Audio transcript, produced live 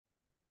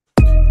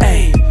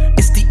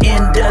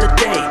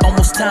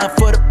time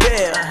for the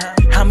bell.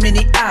 How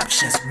many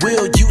options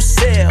will you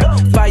sell?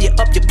 Fire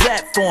up your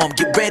platform,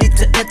 get ready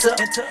to enter.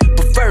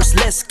 But first,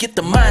 let's get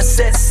the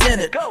mindset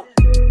centered.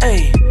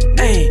 Hey,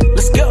 hey,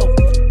 let's go.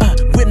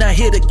 We're not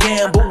here to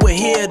gamble, we're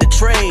here to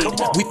trade.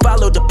 We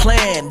follow the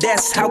plan,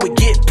 that's how we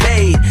get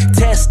paid.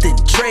 Testing,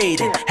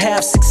 trading,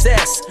 have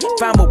success.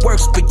 Find what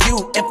works for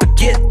you and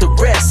forget the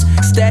rest.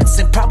 Stats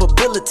and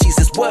probabilities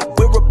is what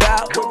we're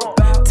about.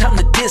 Time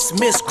to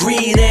dismiss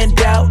greed and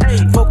doubt.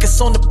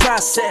 Focus on the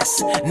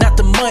process, not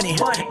the money.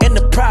 And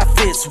the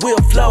profits will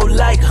flow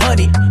like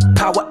honey.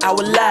 Power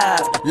Hour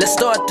Live, let's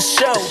start the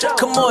show.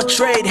 Come on,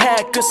 trade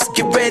hackers,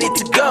 get ready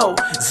to go.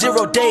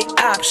 0-day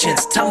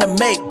options, time to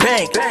make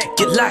bank.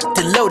 Get locked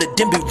and loaded,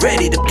 then be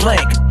ready to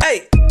plank.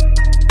 Hey!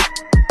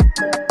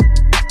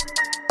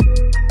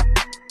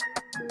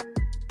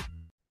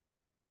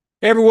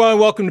 Hey everyone,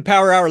 welcome to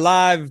Power Hour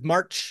Live,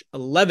 March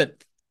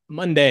 11th,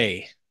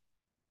 Monday.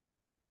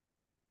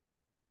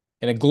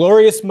 And a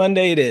glorious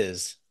Monday it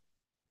is.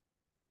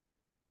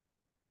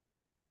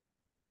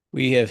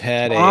 We have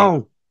had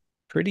a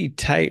pretty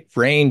tight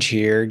range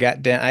here.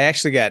 I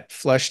actually got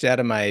flushed out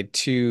of my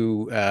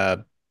two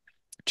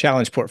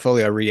challenge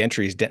portfolio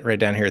re-entries right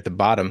down here at the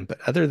bottom. But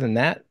other than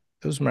that,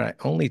 those were my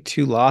only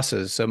two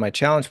losses. So my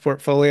challenge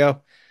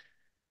portfolio,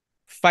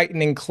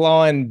 fighting and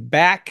clawing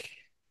back,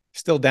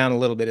 still down a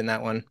little bit in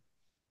that one.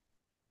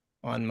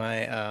 On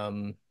my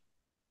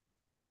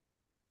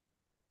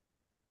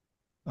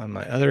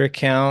other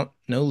account,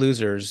 no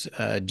losers.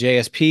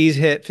 JSPs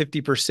hit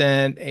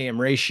 50%, AM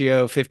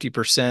ratio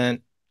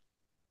 50%.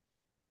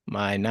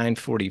 My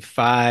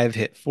 945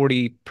 hit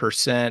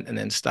 40% and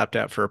then stopped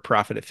out for a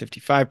profit at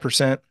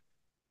 55%.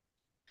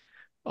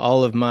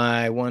 All of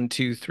my 1,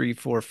 2, 3,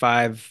 4,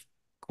 5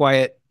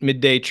 quiet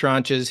midday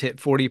tranches hit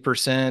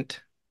 40%.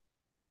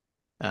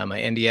 My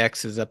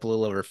NDX is up a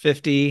little over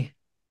 50.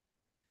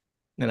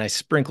 Then I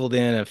sprinkled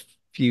in a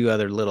few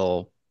other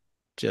little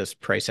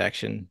just price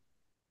action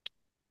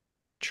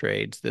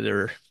trades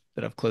that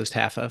I've closed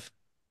half of.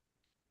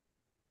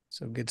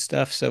 So good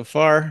stuff so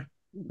far.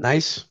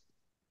 Nice.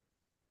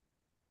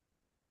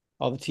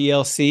 All the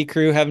TLC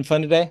crew having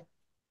fun today?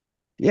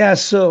 Yeah,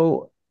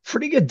 so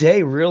pretty good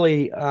day,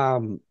 really.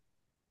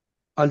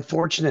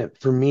 Unfortunate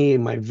for me,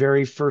 my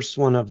very first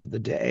one of the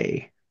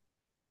day.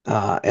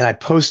 And I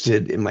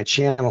posted in my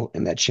channel,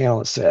 in that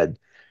channel, it said,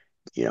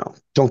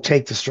 don't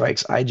take the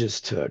strikes I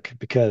just took,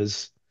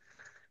 because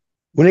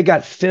when it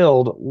got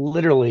filled,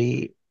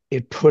 literally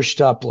it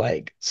pushed up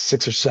like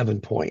 6 or 7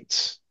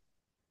 points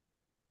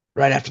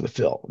right after the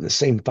fill in the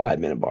same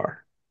 5-minute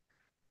bar.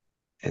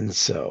 And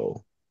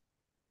so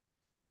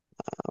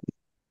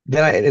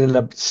then it ended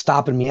up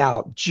stopping me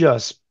out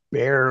just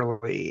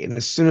barely. And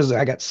as soon as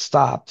I got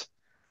stopped,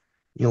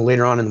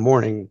 later on in the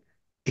morning,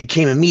 it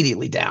came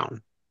immediately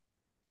down.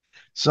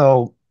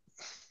 So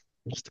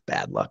just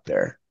bad luck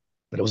there,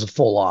 but it was a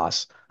full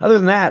loss. Other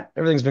than that,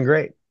 everything's been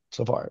great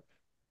so far.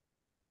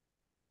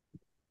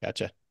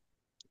 Gotcha.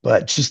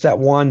 But just that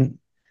one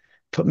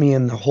put me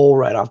in the hole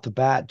right off the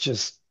bat.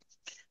 Just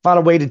if I'd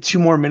have waited 2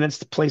 more minutes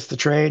to place the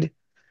trade,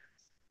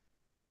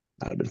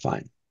 that'd have been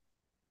fine.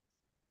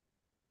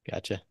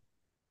 Gotcha.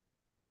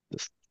 It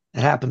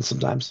happens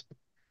sometimes.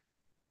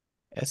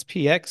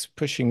 SPX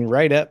pushing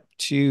right up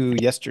to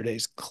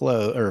yesterday's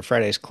close or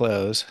Friday's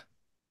close,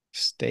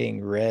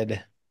 staying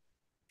red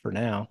for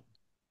now.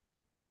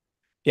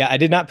 Yeah, I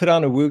did not put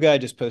on a Wooga. I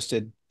just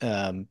posted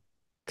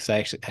because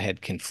I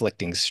had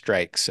conflicting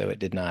strikes, so it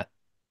did not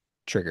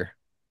trigger.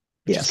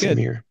 Yeah, same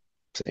here.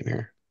 Same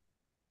here.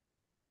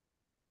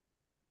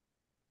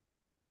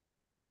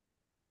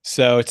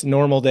 So it's a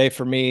normal day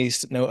for me.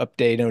 No up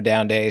day, no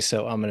down day.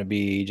 So I'm going to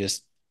be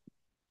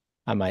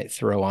I might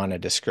throw on a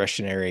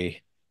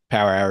discretionary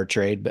power hour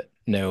trade, but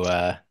no,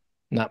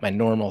 not my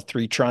normal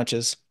 3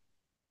 tranches.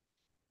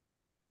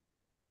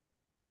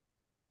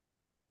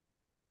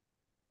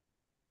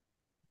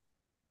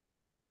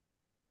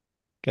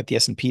 Got the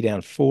S&P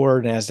down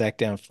 4, NASDAQ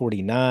down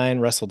 49,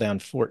 Russell down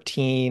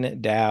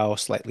 14, Dow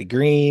slightly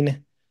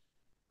green,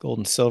 gold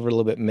and silver a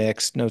little bit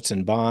mixed, notes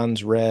and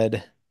bonds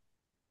red,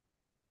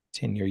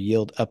 10-year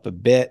yield up a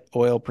bit,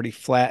 oil pretty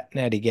flat,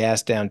 natty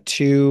gas down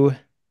 2,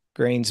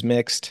 grains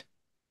mixed,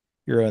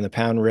 euro and the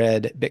pound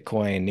red,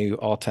 Bitcoin new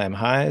all-time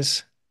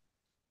highs,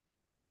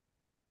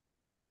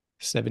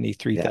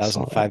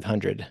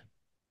 73,500.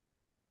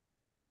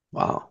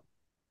 Wow.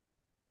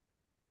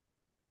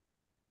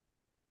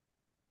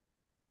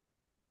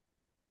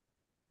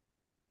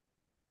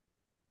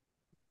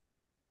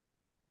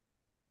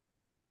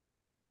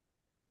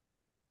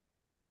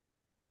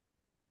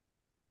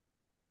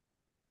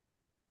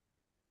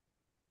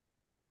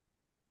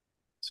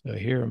 So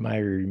here are my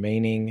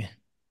remaining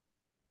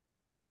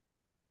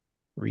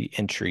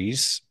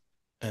re-entries.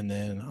 And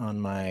then on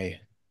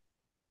my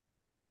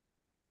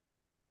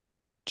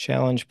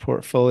challenge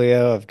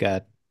portfolio, I've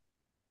got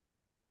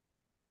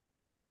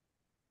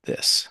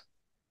this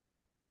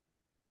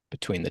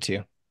between the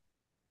two.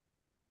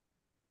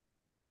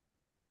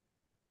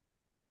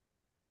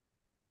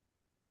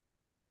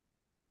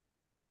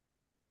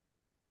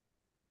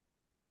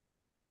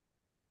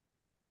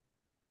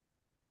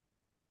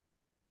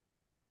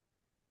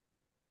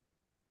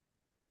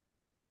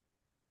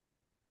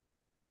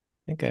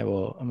 think I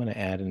will. I'm going to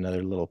add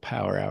another little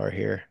power hour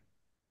here.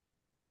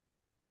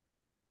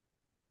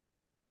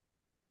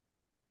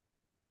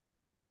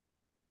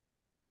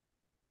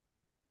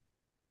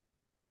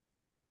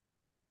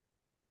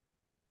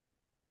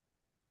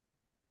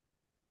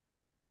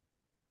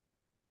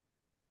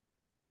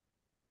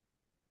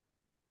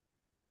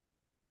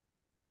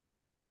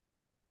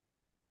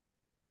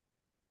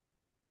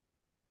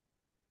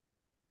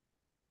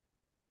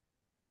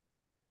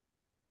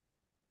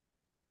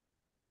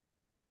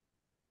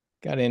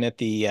 Got in at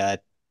the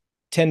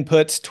 10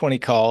 puts, 20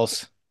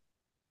 calls,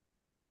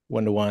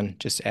 1-to-1,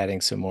 just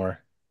adding some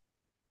more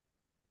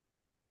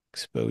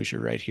exposure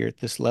right here at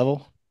this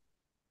level.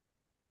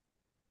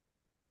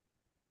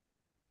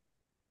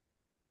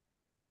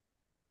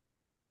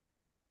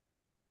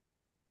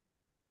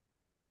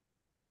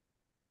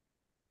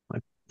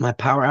 My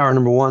power hour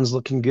number one's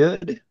looking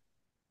good.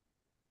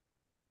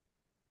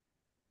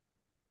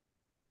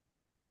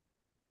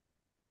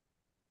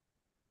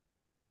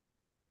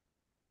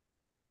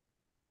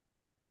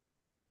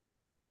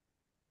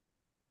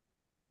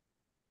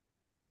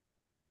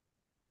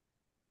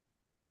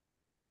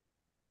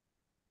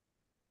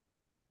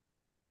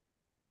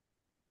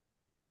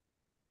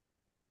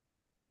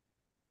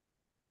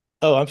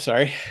 Oh, I'm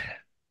sorry.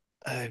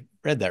 I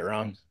read that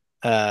wrong.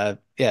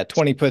 Yeah,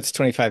 20 puts,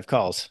 25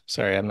 calls.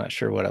 Sorry, I'm not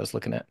sure what I was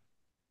looking at.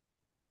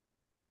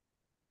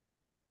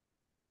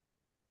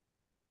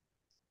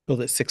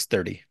 Build at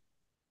 630.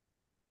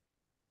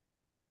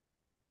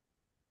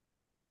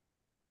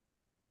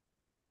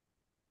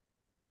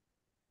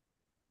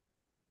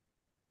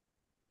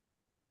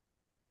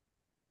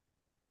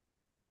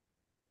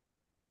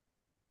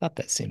 Thought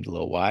that seemed a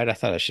little wide. I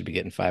thought I should be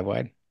getting 5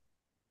 wide.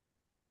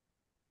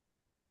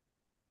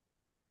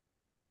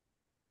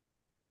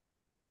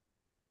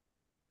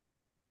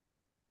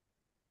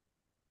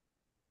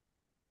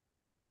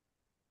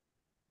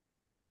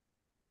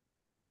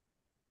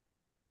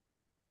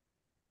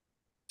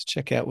 Let's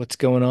check out what's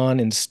going on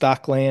in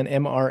Stockland.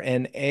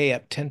 mRNA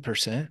up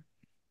 10%.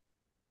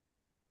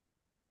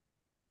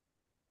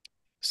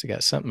 So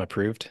got something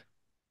approved.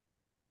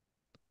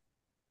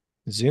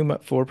 Zoom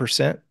up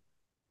 4%.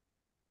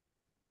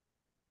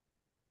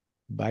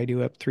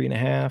 Baidu up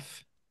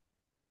 3.5%.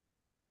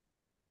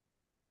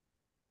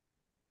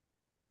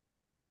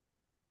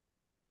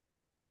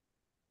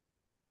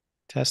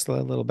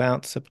 Tesla, a little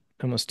bounce up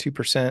almost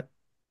 2%.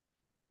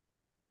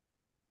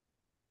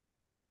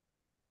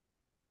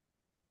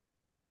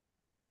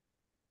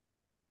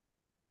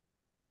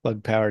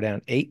 Plug Power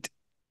down 8.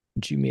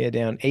 Jumia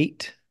down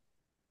 8.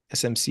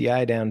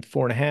 SMCI down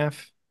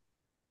 4.5.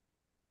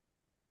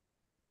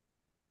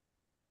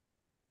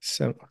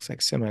 So looks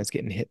like Semi's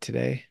getting hit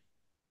today.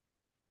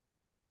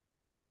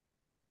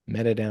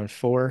 Meta down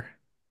 4.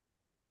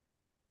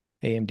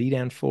 AMD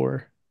down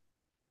 4.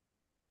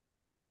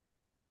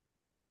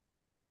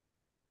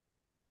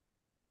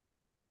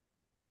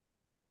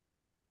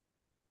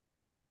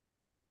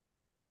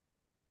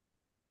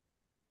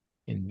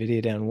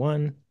 Nvidia down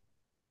 1.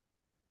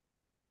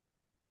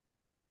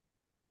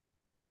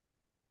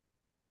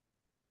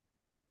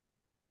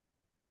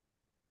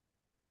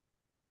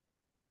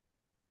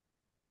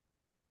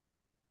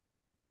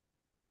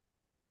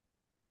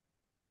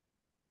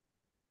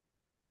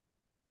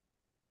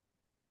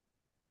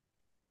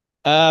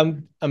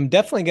 I'm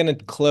definitely going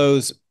to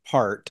close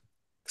part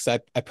because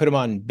I put them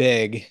on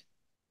big,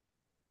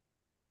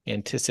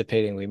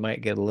 anticipating we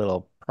might get a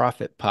little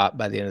profit pop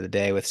by the end of the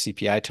day with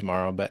CPI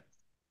tomorrow, but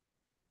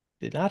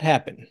did not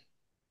happen.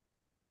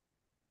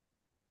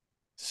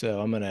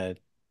 So I'm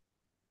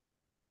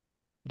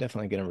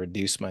definitely going to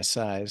reduce my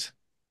size.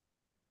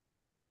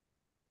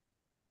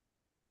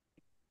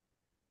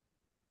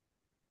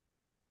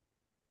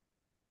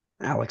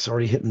 Alex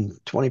already hitting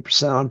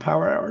 20% on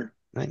power hour.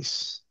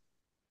 Nice.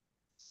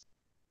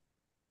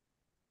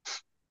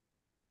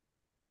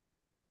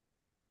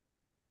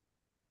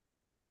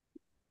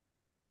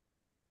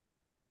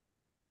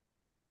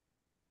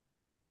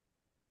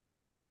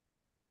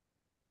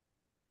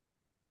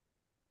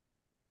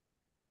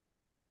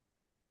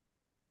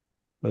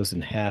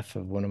 Closing half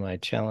of one of my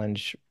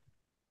challenge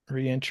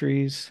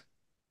re-entries.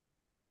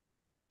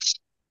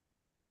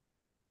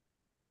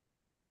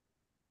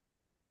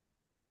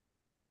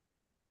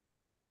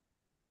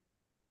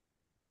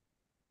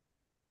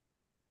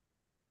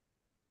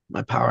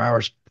 My power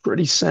hour's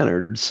pretty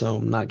centered, so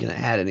I'm not going to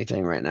add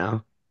anything right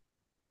now.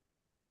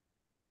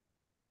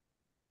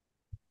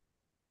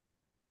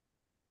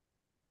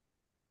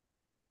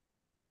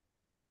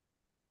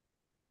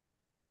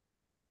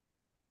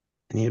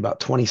 I need about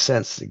 20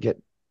 cents to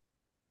get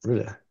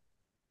rid of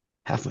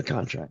half my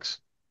contracts.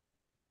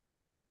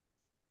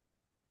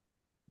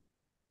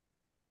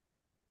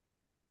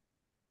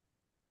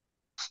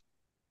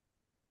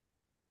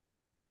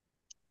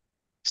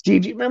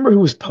 Steve, do you remember who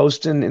was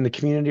posting in the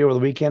community over the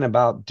weekend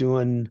about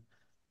doing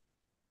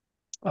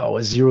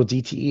a zero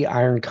DTE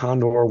Iron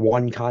Condor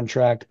one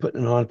contract,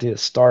 putting it on at the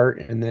start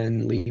and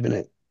then leaving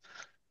it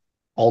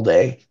all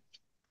day?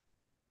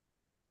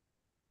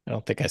 I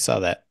don't think I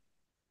saw that.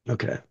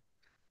 Okay.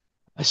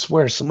 I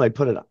swear somebody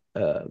put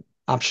an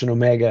option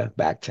omega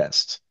back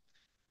test,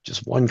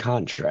 just one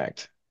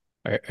contract.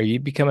 Are you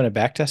becoming a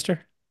back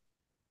tester?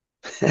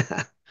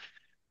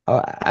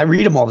 I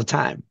read them all the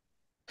time,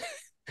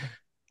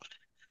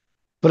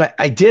 but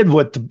I did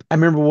I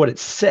remember what it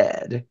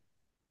said.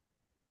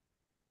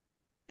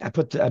 I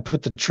put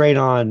the trade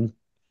on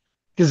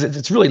because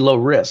it's really low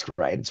risk,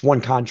 right? It's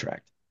one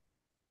contract,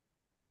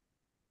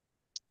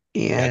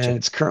 and Gotcha.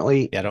 it's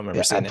currently Yeah, I don't remember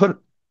yeah, seeing it.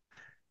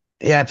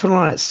 I put it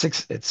on at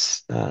six.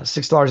 It's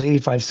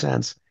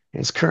 $6.85, and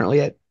it's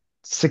currently at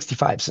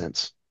 65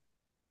 cents.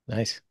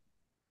 Nice.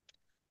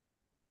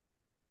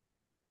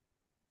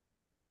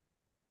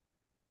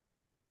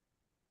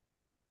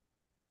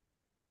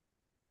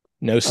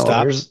 No Oh,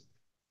 stop. there's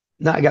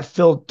now I got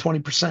filled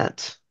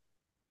 20%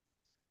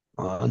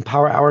 on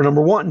power hour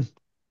number one.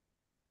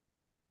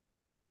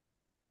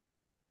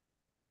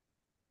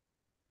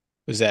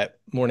 Was that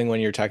morning when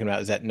you were talking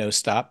about? Is that no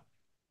stop?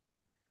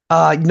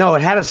 No,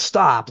 it had a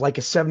stop, like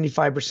a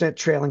 75%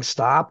 trailing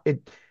stop.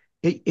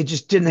 It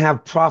just didn't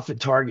have profit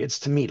targets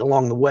to meet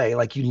along the way.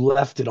 Like you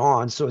left it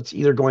on, so it's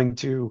either going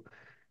to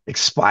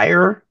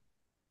expire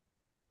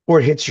or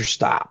it hits your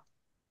stop.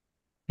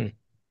 Hmm.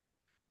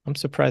 I'm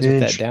surprised with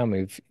And that down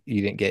move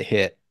you didn't get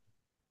hit.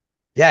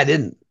 yeah, I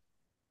didn't.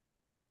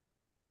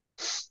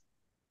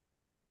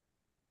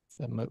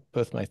 So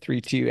both my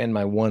 3-2 and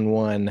my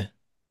 1-1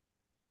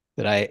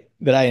 that I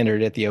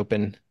entered at the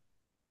open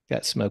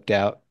got smoked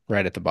out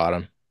right at the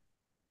bottom.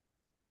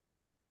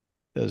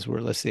 Those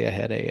were, let's see, I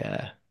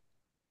had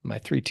my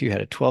 3-2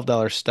 had a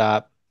 $12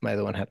 stop. My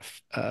other one had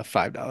a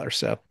 $5.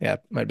 So yeah,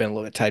 might have been a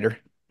little bit tighter.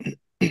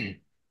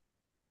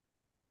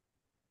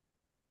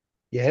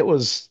 Yeah, it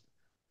was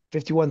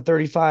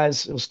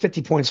 51.35s. It was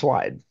 50 points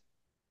wide.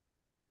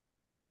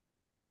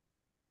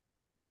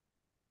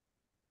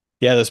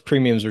 Yeah, those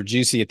premiums were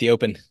juicy at the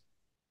open.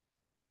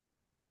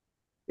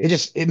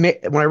 It made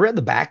when I read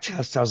the back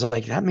test, I was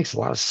like, that makes a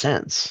lot of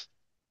sense.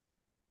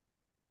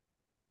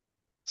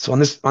 So on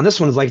this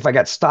one, it's like if I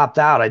got stopped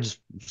out, I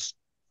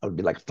would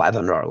be like a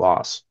 $500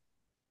 loss.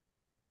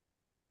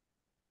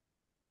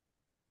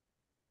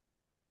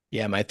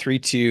 Yeah, my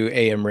 3-2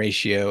 AM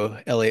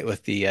ratio, Elliott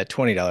with the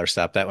 $20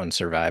 stop, that one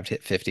survived,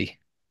 hit 50. It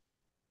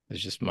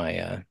was just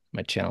my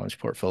challenge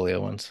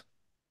portfolio ones.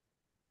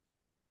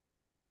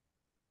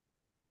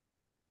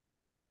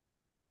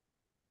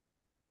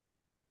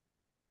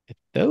 If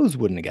those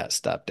wouldn't have got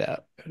stopped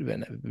out, it would have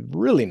been a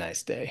really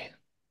nice day.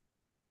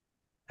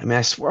 I mean,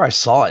 I swear I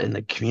saw it in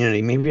the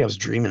community. Maybe I was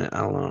dreaming it.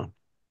 I don't know.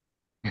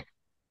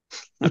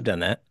 I've done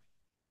that.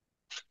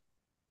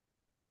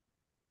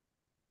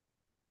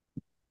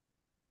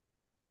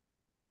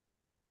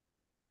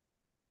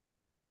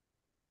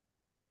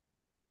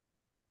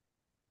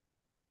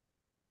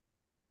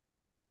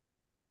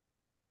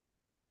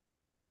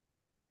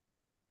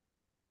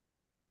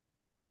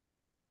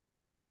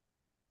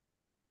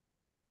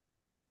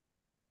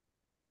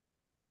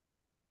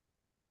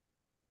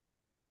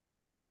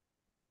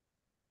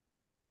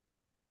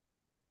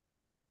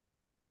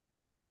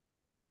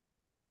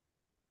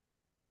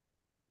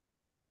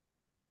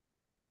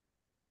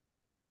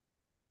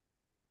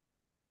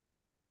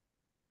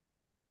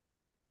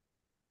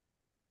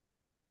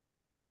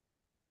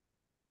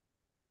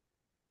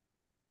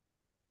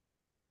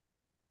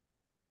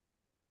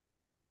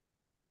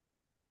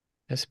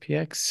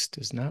 SPX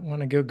does not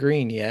want to go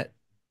green yet.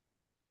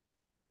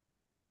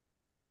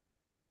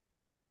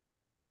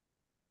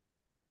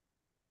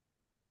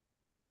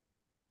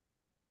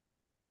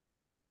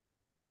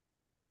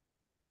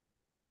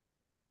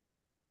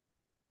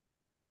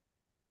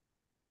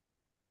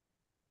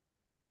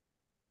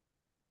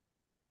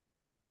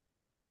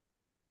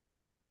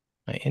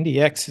 My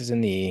NDX is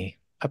in the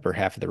upper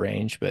half of the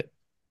range, but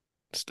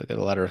still got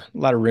a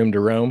lot of room to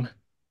roam.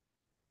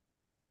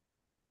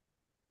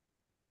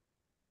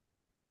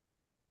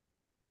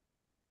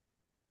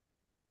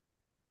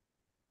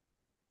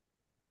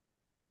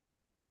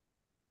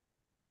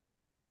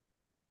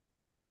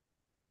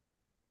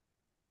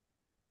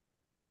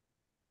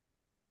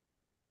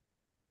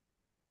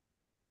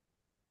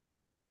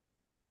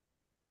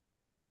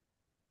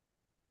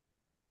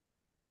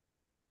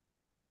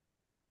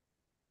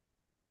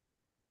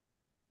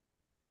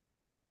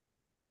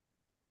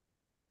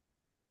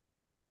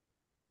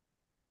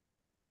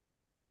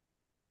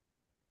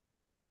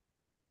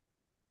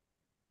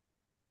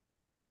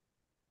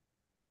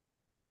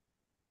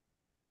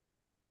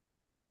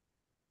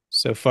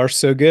 So far,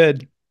 so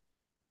good.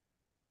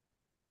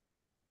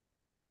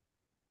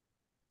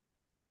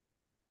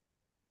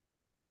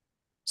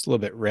 It's a little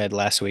bit red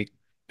last week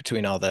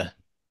between all the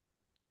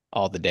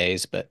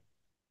days, but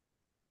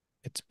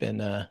it's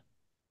been a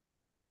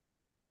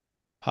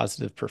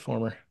positive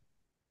performer.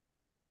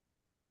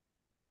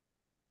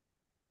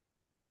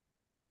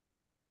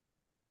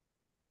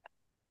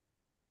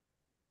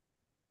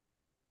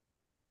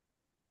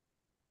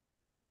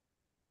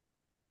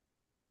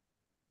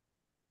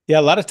 Yeah,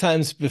 a lot of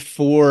times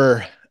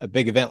before a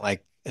big event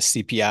like a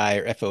CPI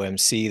or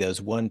FOMC, those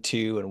 1,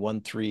 2, and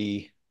 1,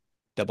 3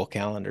 double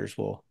calendars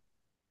will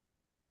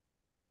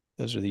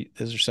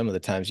those are some of the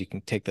times you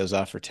can take those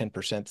off for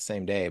 10% the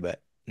same day,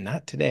 but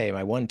not today.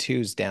 My 1-2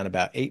 is down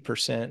about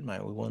 8%. My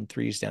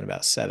 1-3 is down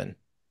about 7.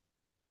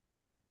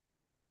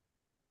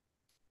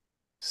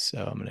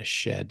 So I'm going to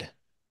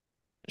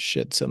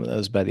shed some of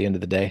those by the end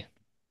of the day.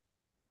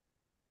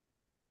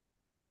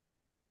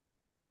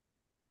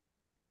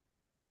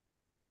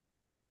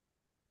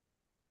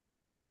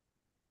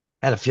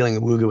 I had a feeling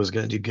the Wooga was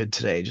going to do good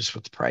today just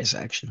with the price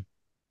action.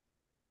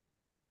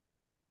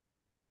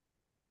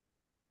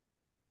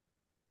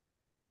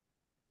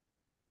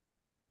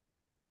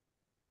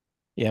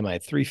 Yeah, my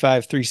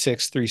 3.5,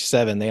 3.6,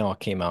 3.7, they all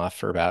came off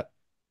for about,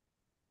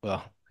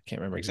 well, I can't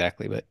remember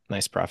exactly, but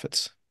nice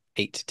profits.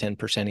 8 to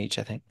 10% each,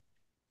 I think.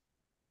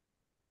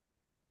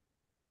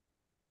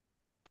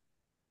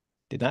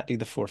 Did not do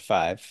the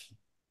 4.5.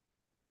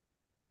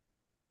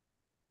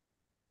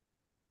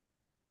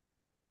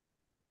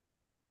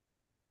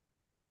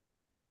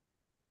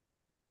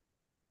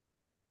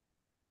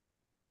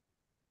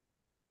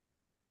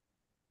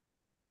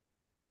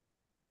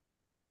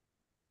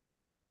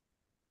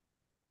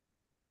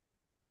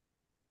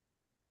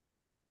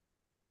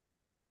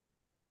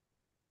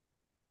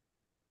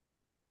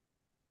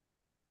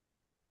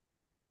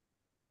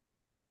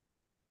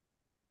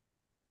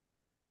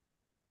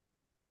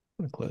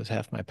 I'm going to close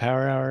half my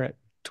power hour at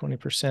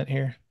 20%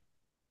 here.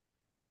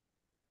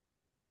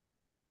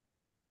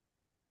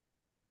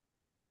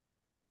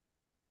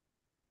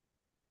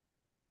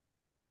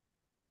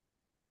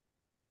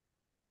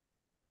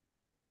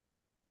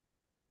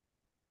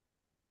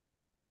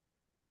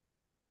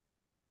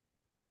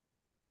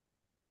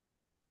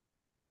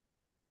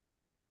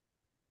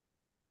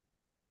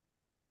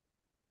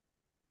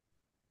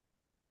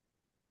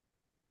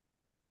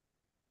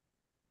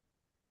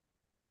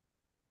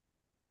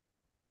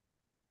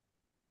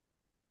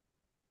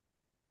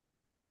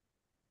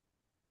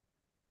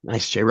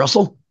 Nice, Jay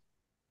Russell.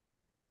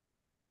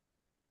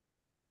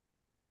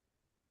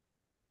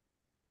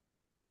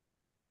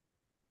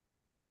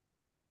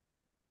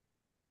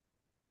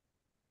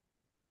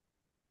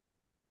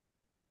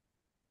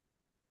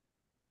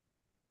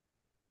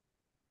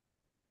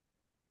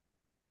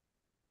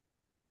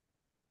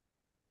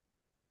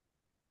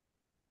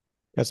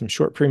 Got some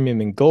short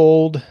premium in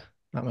gold.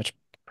 Not much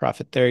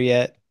profit there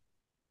yet.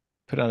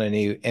 Put on a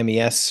new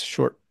MES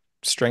short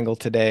strangle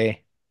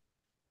today.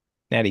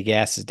 Natty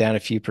gas is down a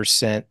few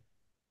percent.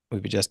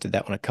 We've adjusted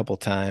that one a couple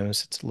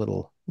times. It's a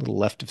little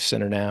left of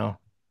center now.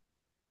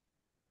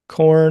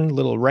 Corn,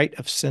 little right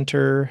of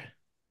center.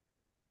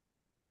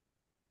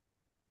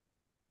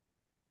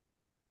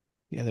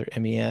 The other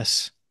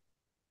MES.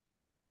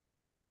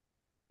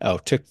 Oh,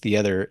 took the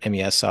other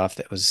MES off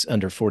that was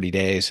under 40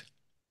 days.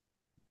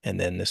 And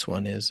then this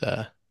one is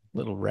a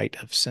little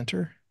right of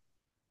center.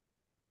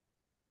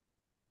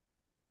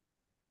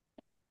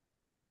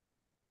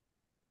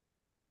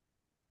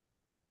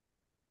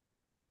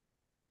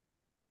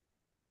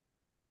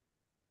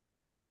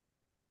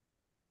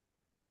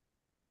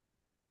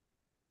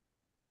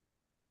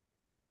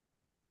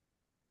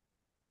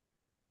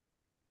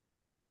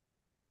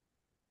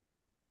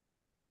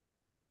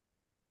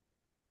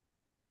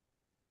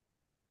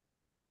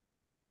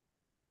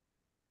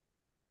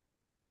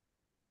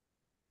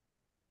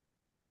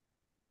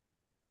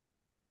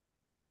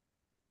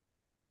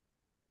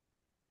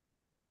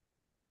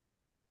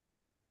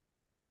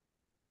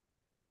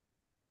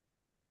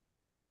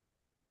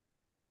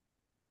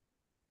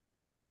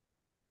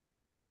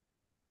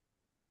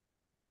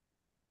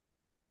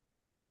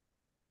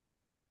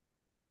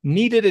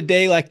 Needed a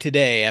day like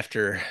today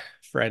after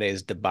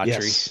Friday's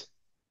debauchery. Yes.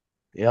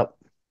 Yep.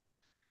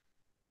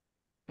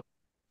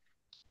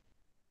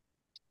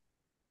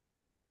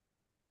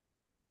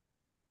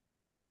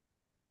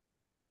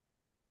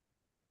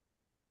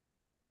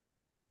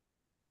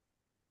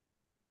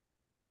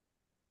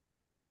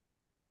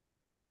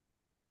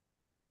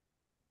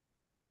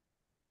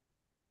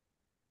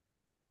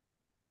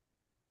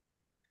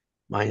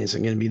 Mine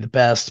isn't going to be the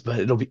best, but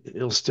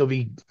it'll still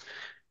be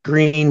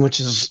green,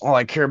 which is all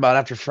I care about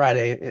after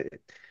Friday.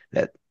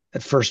 That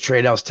first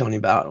trade I was telling you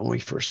about when we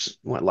first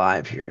went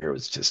live here, it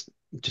was just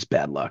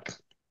bad luck.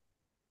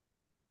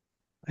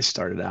 I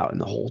started out in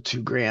the hole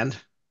 $2,000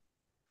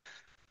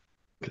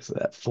 because of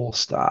that full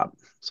stop.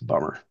 It's a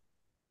bummer.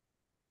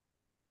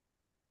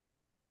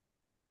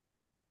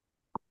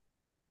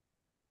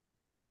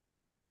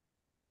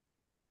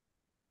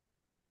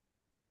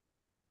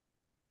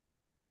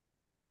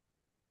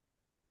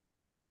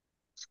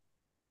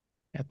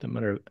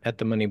 At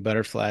the money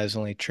butterfly is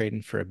only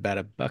trading for about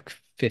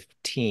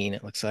 $1.15,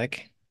 it looks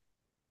like.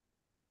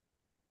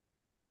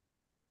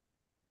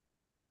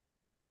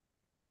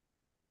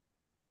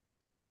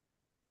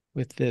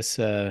 With this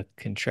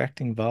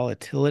contracting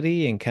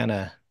volatility and kind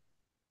of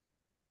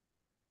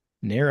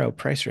narrow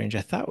price range,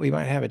 I thought we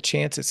might have a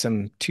chance at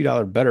some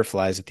 $2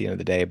 butterflies at the end of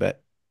the day,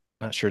 but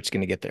not sure it's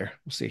going to get there.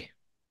 We'll see.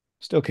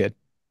 Still could.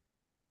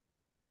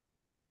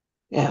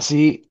 Yeah,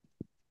 see,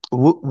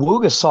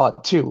 Wooga saw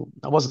it too.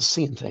 I wasn't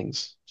seeing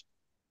things.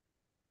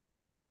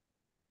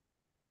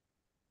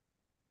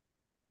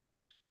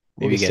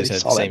 Maybe Morgan you guys City had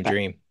the saw same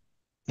dream.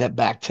 that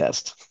back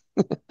test.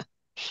 I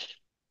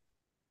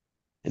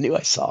knew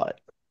I saw it.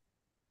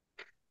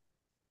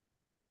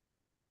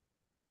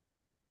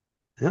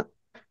 Yeah.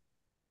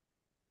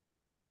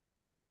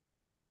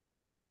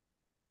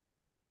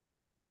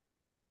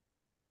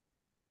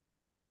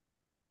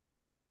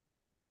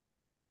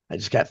 I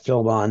just got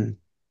filled on.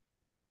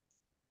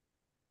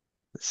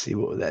 Let's see,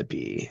 what would that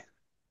be?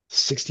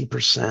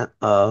 60%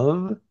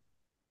 of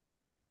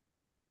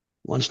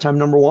lunchtime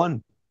number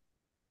one.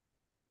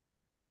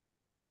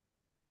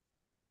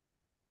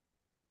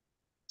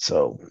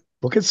 So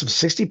look at some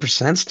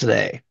 60%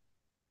 today.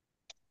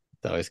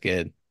 It's always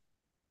good.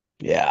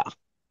 Yeah.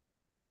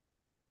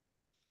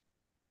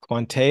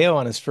 Quanteo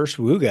on his first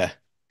Wooga.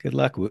 Good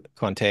luck,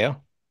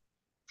 Quanteo.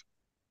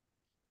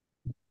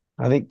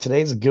 I think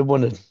today's a good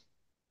one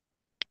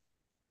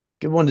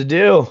to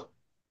do.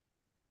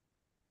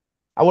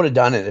 I would have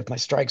done it if my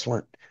strikes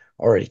weren't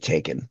already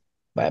taken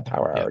by a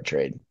power Yep. hour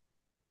trade.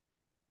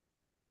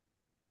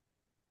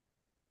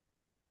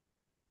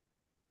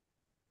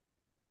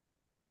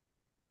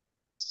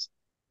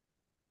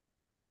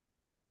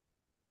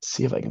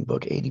 See if I can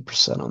book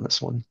 80% on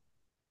this one.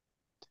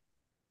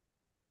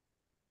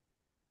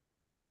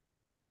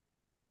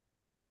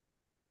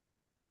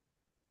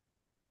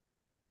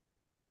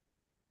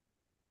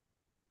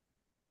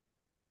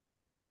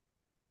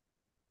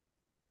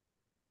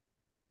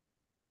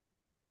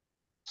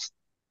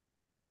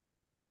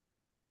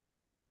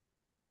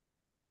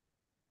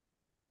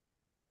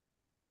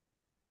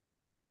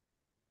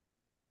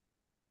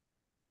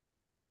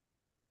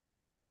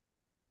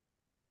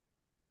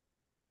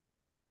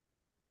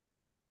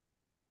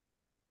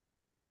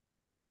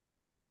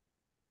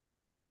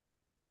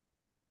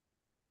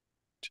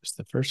 Just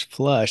the first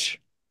flush.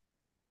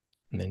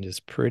 And then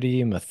just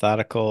pretty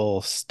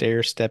methodical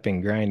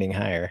stair-stepping grinding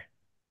higher.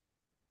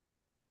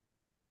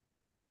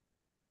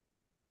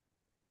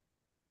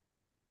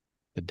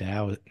 The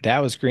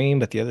Dow is green,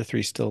 but the other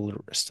three still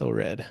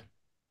red.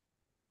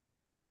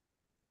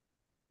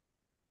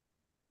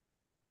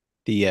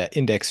 The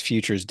index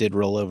futures did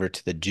roll over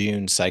to the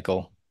June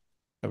cycle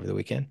over the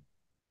weekend.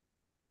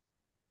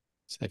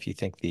 So if you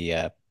think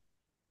the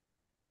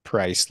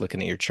price,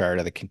 looking at your chart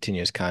of the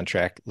continuous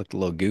contract, looked a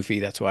little goofy,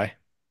 that's why.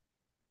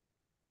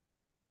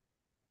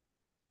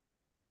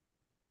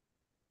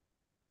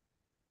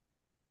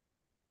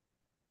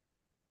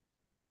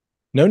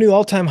 No new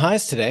all-time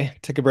highs today.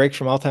 Took a break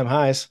from all-time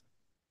highs.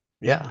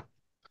 Yeah.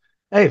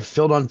 Hey,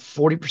 filled on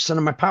 40%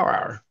 of my power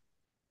hour.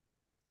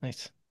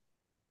 Nice.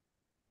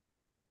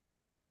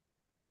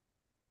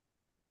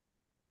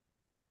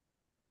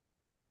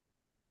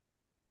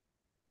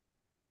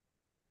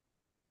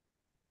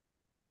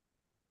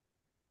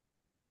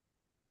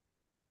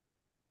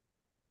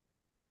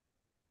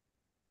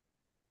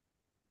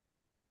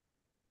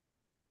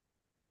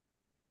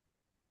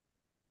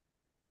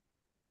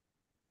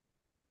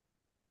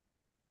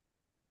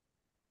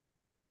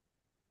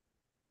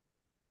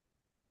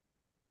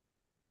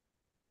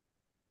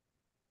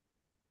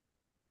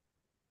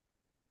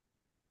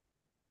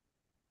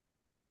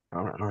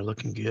 Are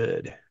looking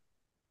good.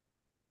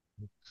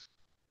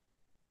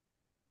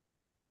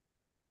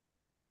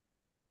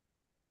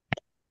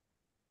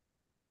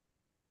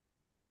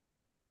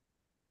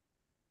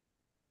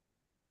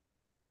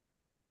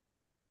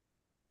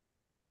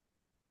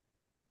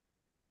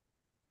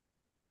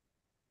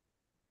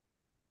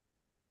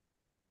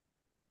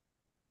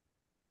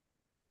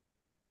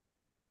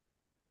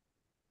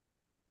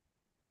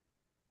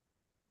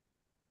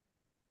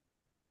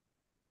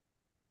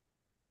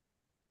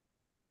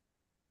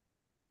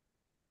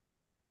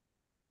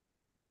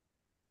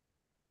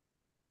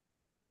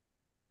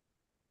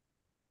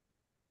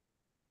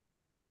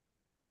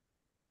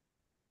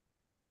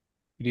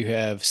 We do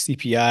have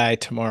CPI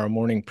tomorrow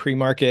morning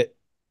pre-market.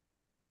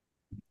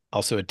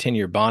 Also a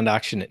 10-year bond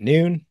auction at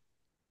noon.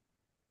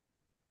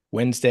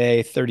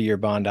 Wednesday, 30-year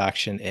bond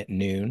auction at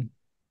noon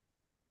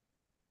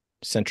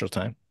Central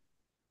Time.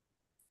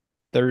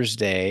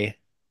 Thursday,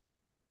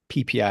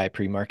 PPI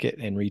pre-market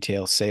and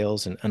retail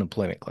sales and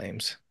unemployment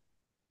claims.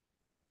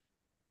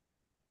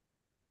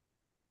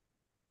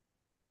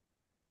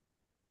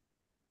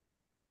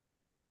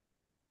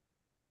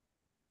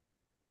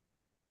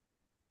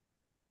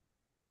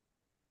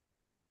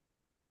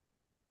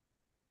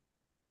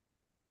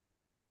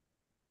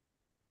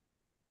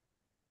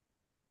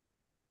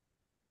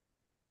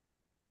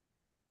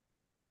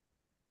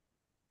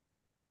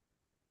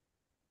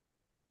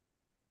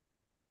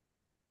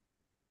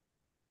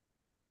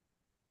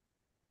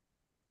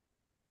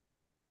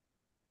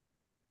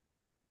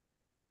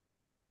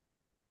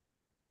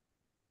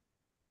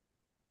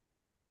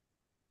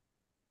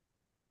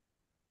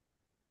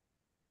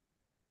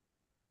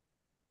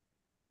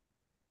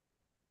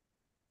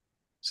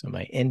 So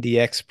my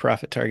NDX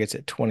profit target's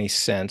at 20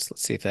 cents.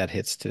 Let's see if that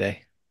hits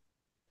today.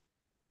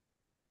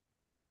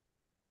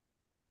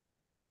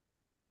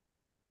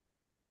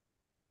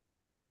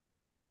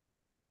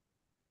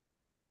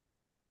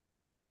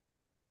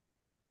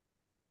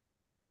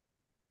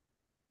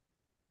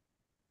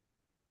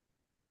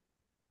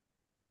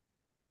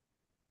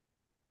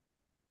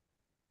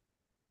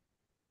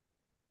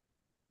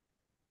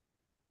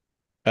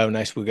 Oh,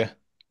 nice, Wooga.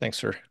 Thanks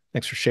for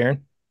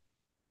sharing.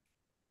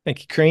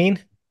 Thank you,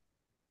 Crane.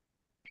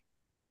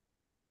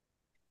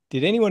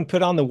 Did anyone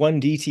put on the one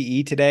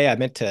DTE today? I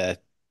meant to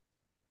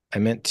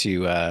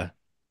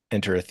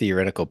enter a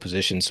theoretical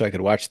position so I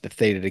could watch the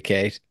theta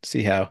decay,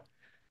 see how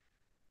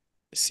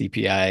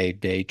CPI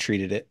day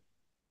treated it.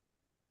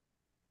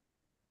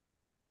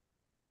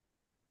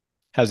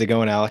 How's it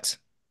going, Alex?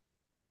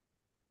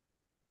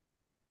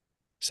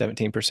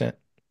 17%.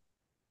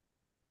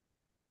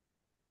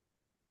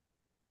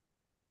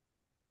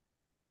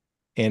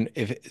 And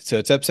if so,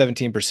 it's up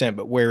 17%,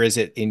 but where is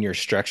it in your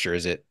structure?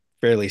 Is it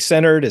fairly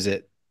centered? Is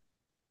it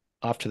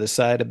off to the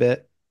side a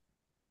bit?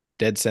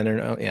 Dead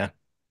center? Oh, yeah.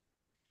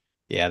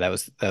 Yeah, that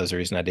was the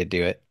reason I did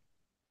do it.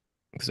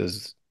 Because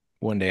those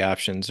 1 day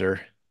options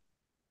are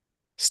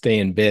stay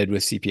in bid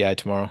with CPI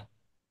tomorrow.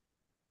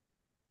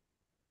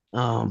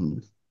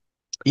 Um,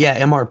 yeah,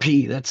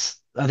 MRP. I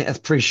think that's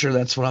pretty sure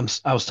that's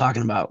what I was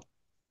talking about.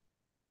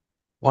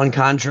 One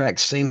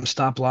contract, same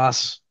stop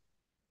loss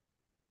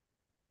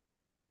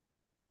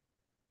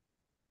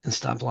and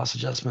stop loss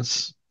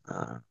adjustments.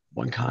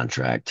 One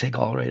contract, take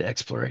all rate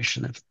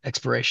exploration if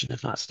expiration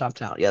if not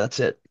stopped out. Yeah, that's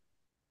it.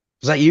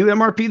 Was that you,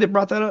 MRP, that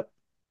brought that up?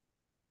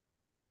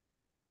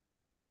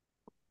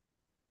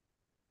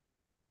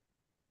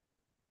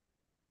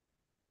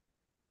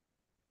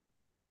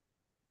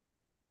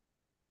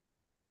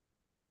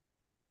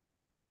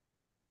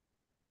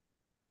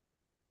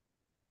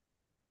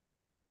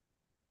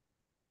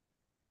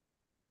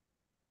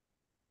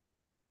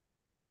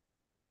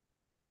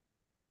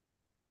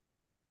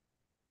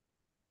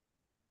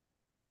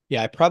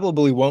 Yeah, I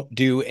probably won't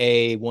do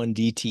a 1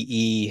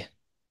 DTE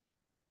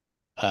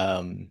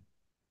um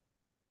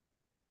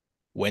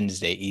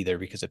Wednesday either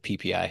because of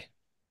PPI.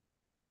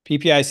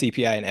 PPI,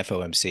 CPI, and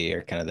FOMC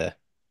are kind of the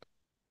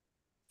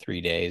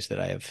 3 days that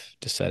I have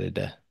decided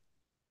to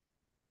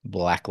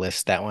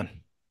blacklist that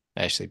one.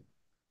 I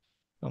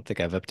don't think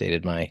I've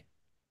updated my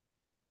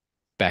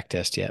back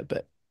test yet,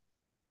 but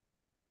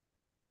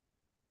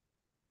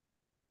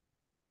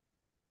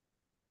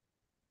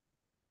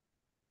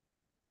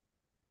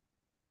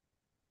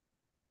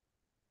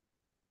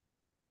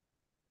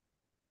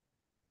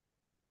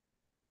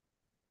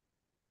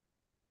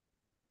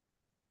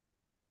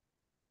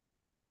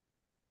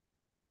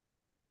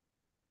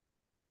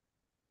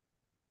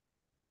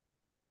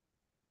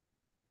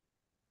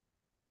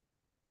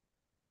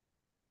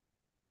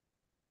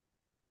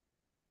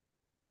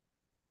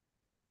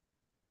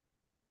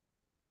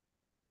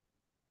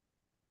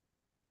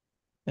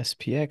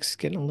SPX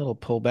getting a little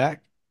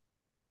pullback.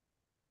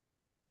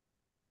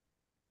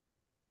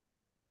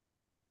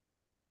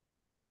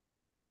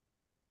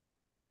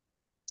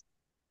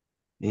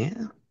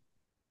 Yeah.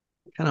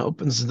 Kind of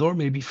opens the door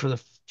maybe for the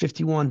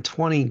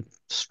 5120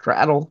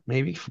 straddle,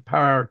 maybe for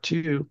power hour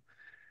two.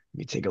 Let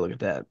me take a look at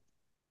that.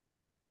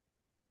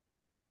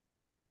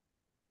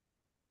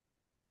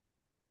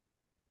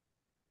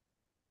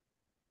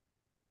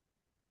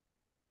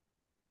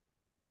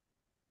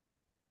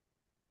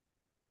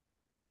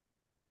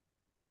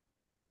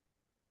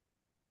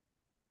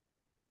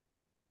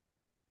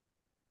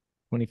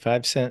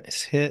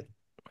 $0.25 hit.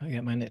 I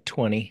got mine at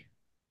 20.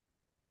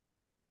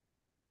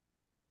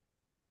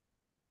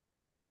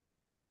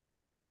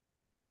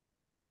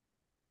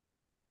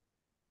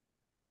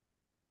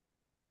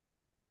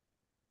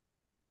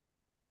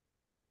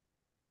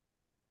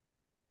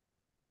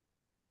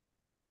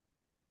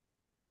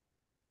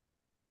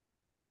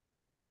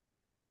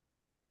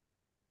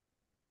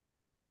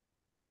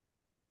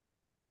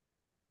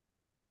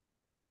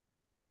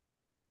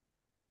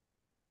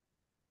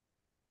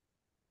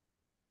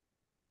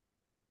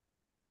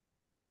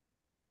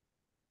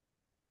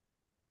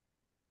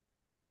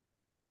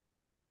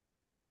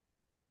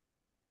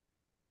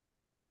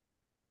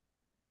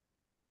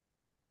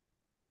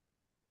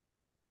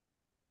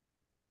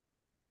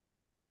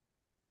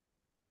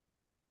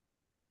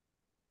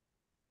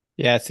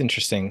 Yeah, it's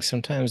interesting.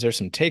 Sometimes there's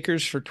some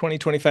takers for 20,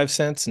 25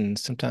 cents, and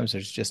sometimes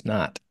there's just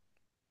not.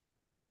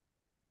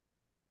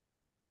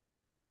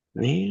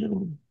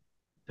 Man,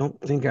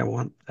 don't think I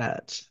want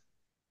that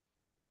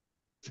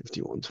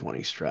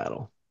 5120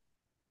 straddle.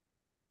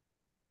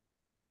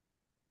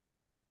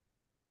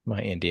 My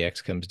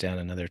NDX comes down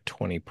another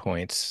 20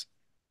 points.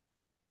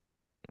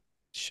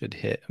 Should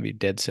hit, be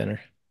dead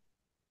center.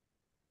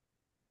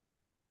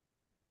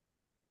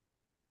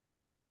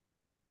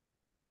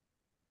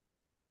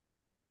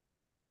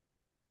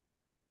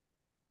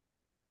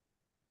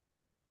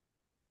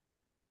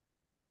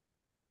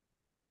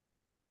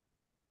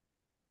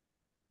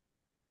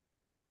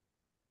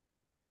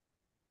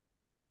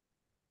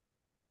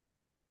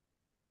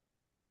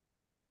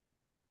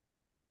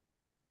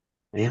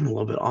 I am a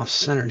little bit off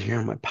centered here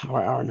on my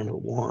power hour number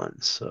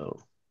one.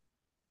 So,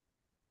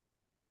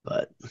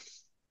 but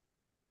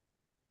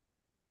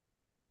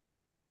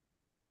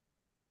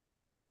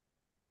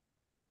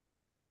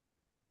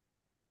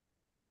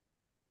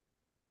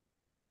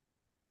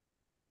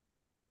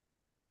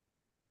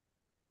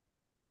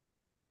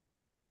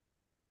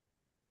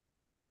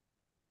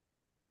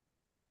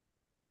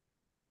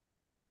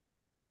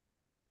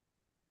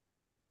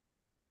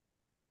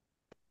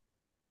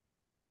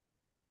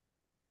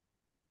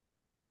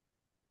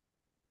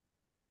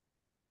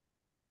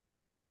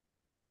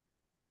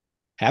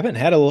Haven't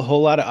had a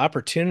whole lot of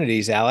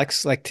opportunities,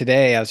 Alex. Like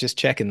today, I was just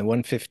checking the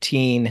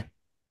 115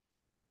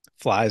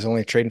 fly is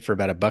only trading for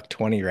about a buck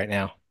 20 right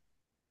now.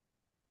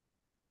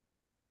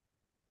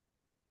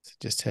 So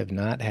just have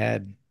not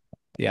had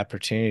the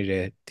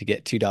opportunity to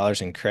get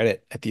 $2 in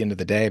credit at the end of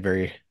the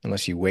day,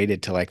 unless you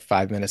waited till like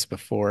 5 minutes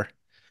before.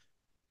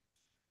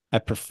 I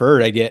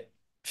preferred I get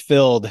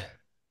filled,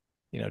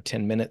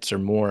 10 minutes or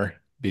more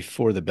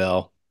before the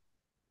bell,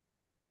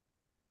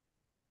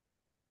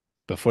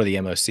 before the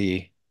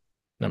MOC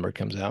number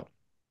comes out.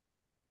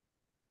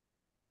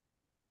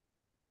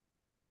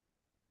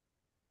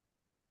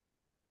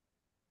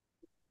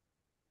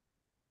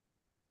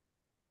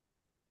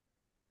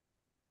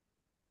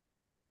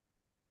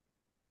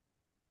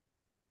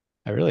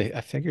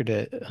 I figured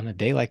it on a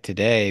day like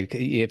today,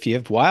 if you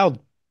have wild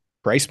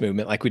price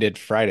movement like we did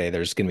Friday,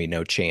 there's going to be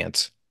no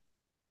chance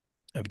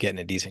of getting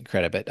a decent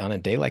credit. But on a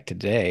day like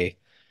today,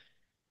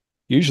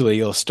 usually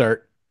you'll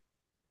start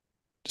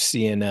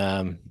seeing,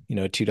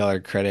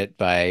 $2 credit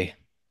by,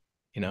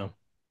 you know,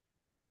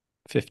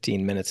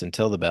 15 minutes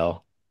until the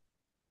bell,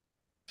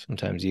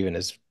 sometimes even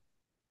as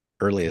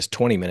early as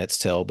 20 minutes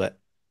till, but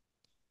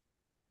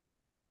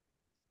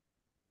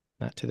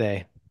not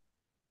today.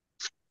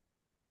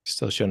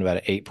 Still showing about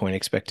an 8-point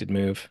expected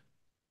move.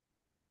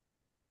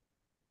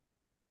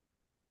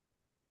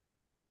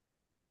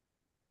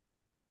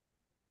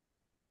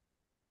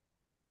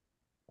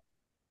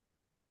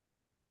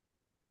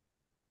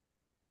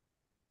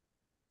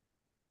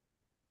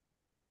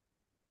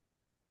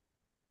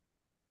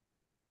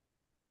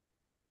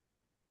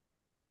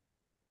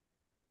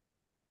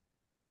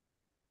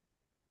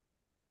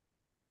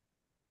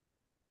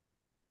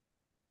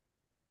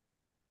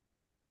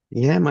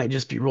 Yeah, I might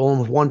just be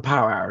rolling with one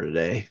power hour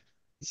today.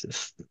 It's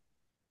just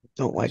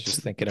don't I was like just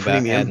the thinking about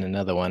premium. adding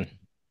another one.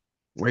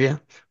 Where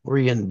are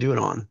you gonna do it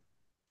on?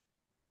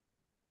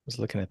 Was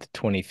looking at the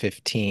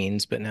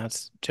 2015s, but now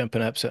it's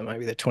jumping up, so it might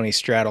be the 20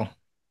 straddle.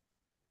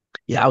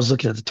 Yeah, I was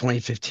looking at the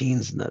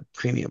 2015s and the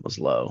premium was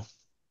low.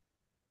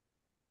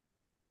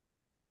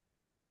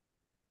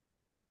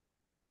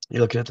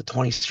 You're looking at the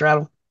 20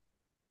 straddle?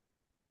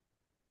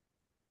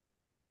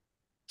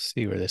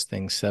 See where this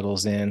thing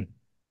settles in.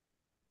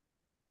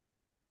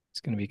 It's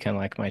going to be kind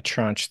of like my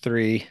tranche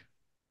 3.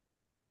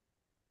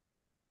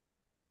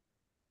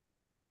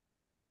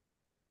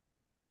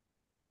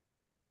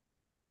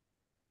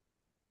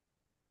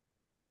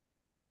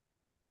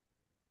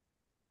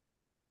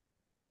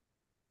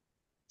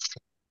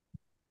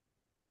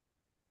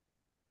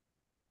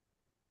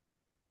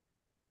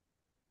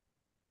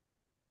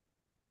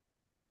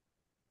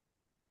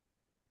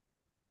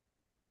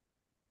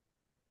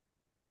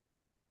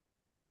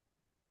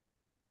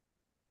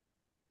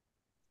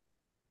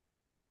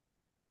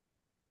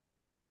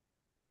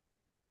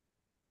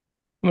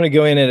 I'm going to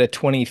go in at a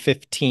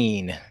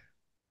 2015.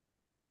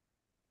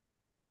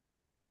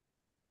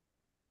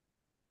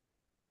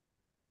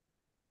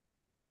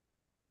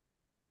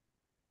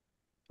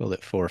 Filled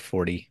at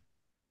 440.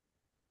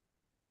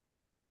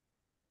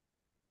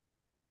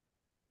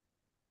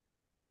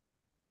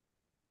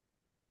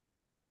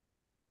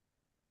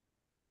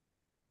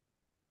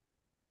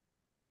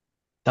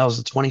 That was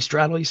the 20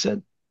 straddle you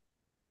said?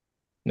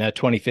 Now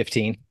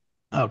 2015.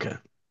 Okay.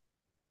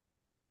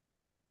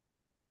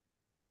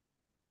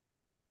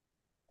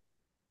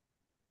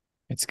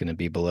 It's going to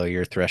be below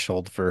your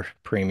threshold for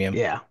premium.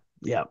 Yeah.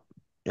 Yeah.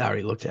 I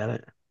already looked at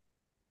it.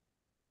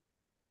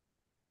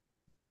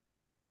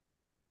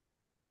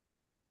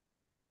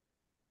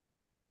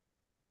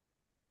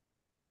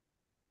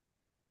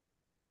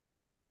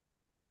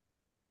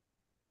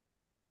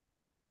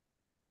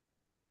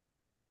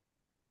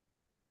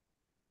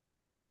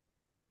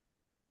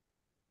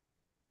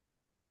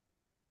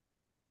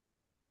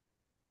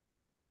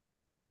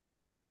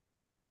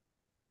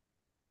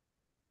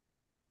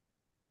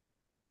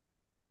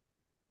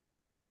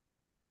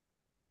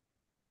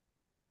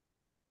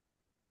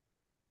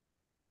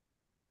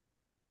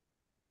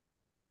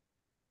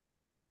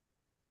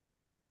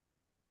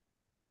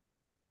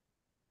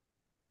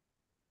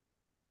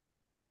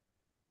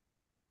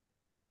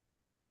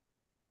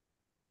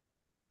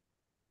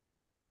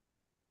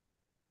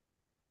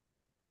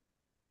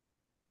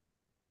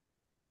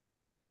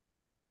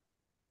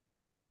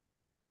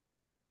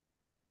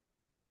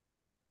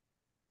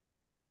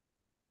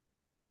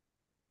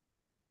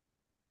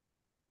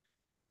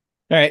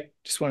 All right.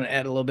 Just want to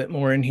add a little bit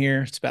more in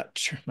here. It's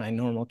about my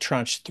normal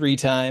tranche 3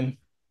 time.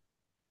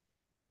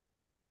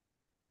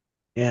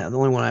 Yeah, the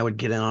only one I would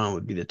get in on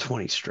would be the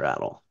 20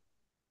 straddle.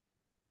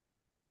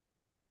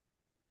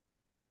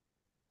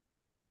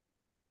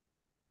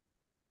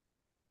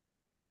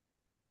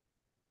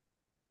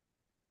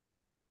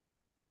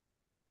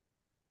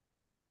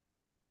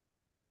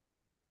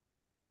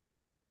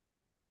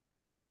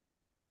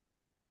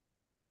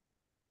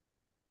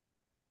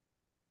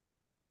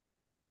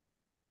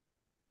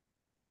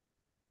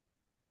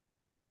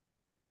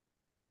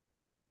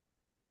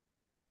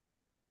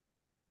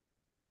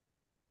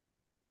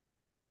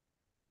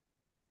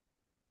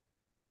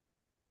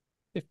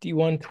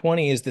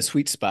 $51.20 is the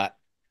sweet spot.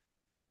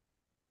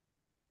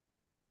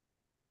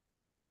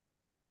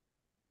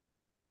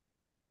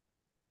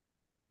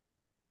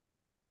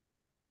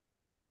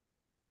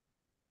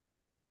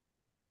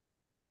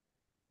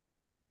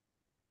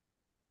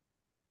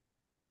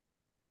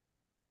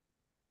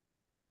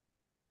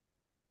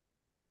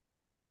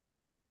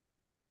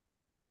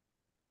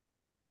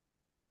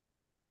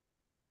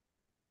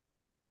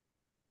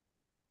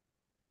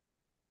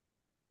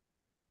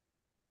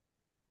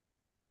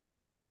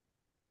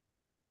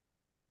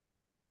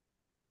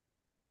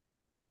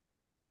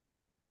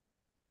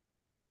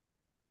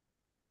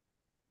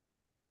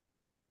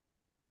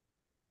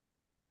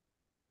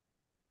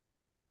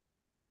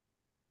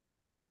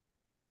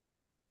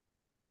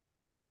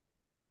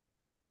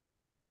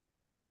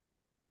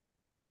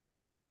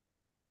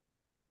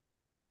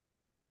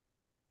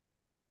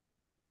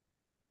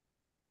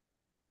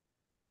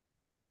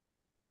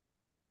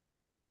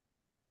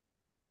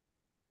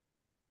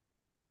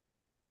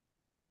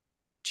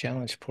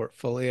 challenge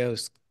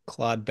portfolios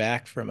clawed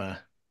back from a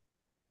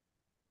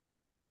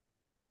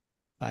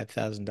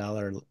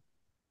 $5,000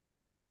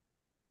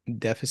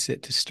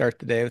 deficit to start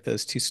the day with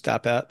those two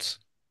stop outs.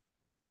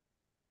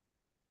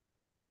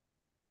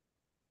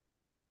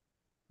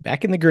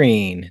 Back in the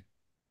green.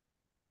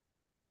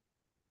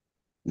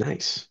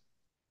 Nice.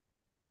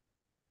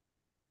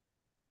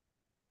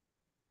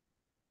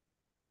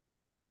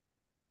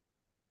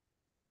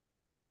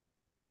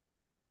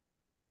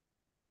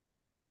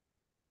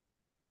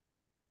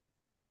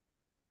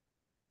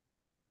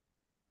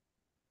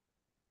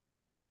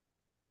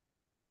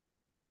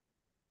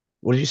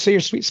 What did you say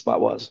your sweet spot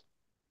was?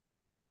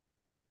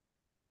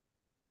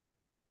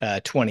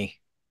 20,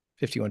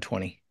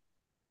 51.20.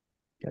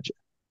 Gotcha.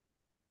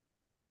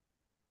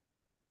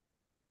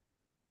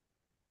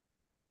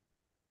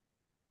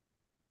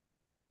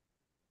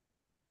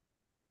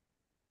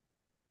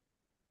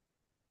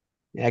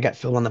 Yeah, I got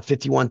filled on the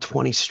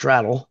 51.20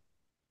 straddle,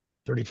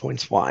 30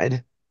 points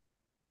wide.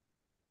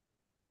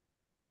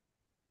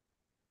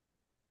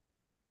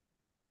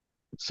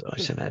 So I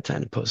just haven't had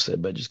time to post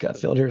it, but just got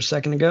filled here a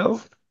second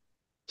ago.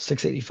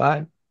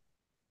 685.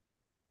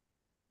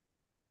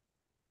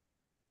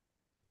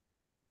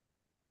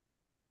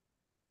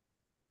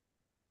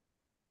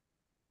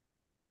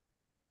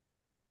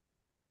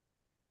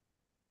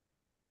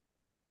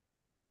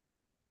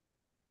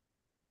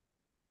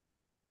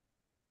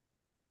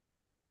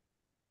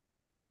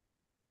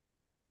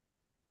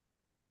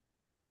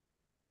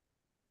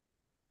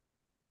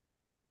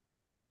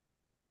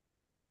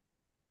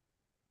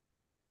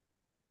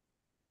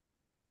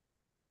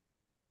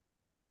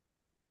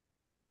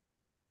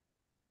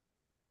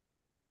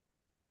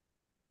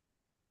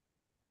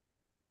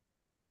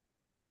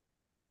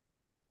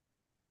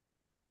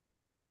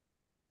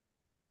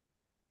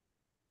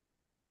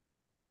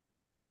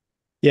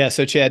 Yeah,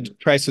 so Chad,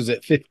 price was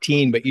at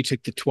 15, but you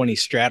took the 20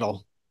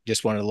 straddle.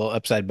 Just wanted a little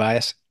upside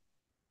bias.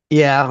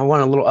 Yeah, I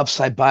want a little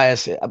upside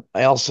bias.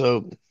 I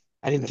also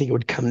I didn't think it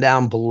would come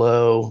down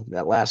below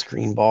that last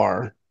green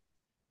bar.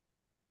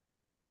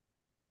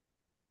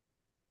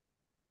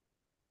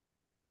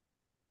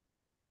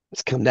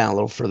 It's come down a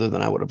little further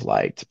than I would have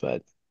liked,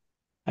 but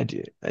I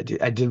did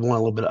want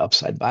a little bit of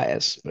upside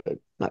bias, but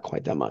not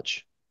quite that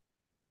much.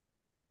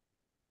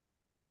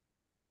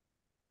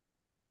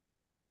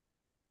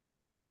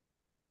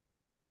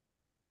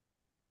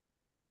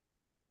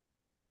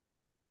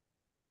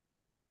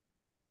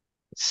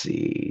 Let's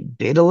see.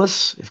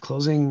 Dataless, if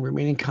closing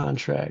remaining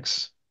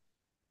contracts.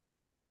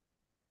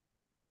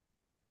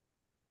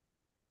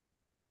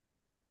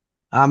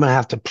 I'm gonna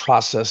have to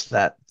process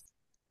that.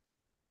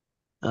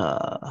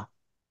 Uh,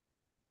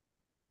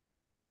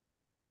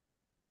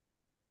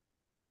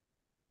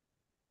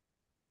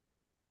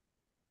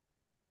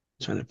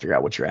 Trying to figure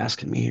out what you're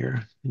asking me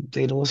here.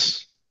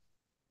 Dataless.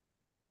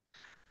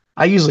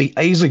 I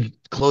usually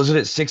close it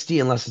at 60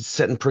 unless it's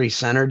sitting pretty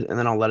centered, and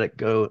then I'll let it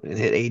go and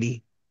hit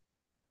 80.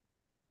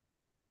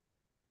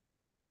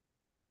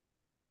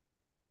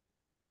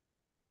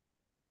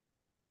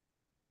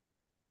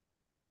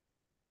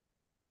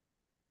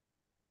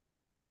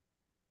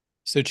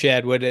 So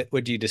Chad, what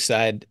do you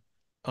decide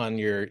on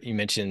you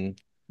mentioned,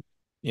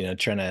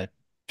 trying to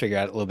figure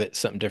out a little bit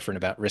something different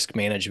about risk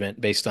management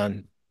based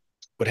on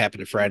what happened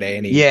to Friday.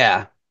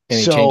 Yeah.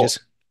 Any So changes?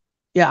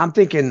 yeah, I'm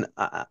thinking,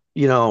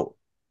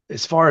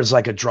 as far as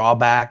like a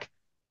drawback,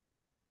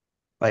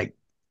 like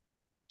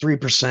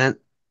 3%,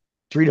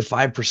 3 to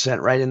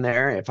 5% right in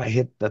there. If I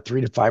hit the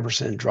 3 to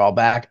 5%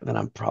 drawback, then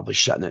I'm probably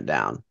shutting it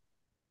down.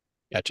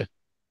 Gotcha.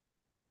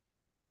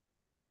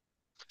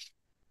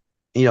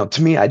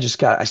 To me, I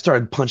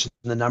started punching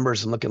the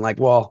numbers and looking like,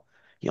 well,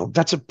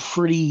 that's a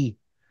 3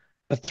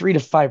 to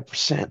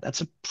 5%. That's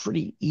a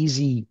pretty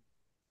easy,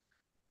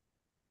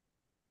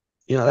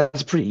 I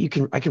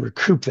can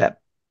recoup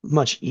that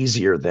much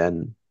easier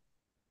than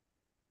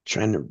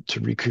trying to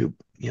recoup,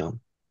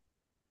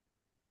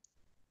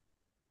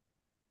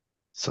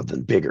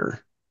 something bigger.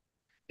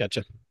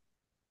 Gotcha.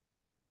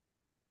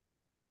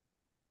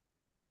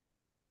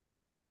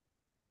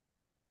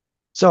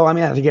 So, I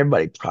mean, I think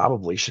everybody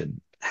probably should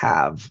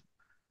have,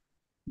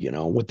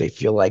 what they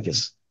feel like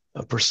is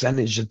a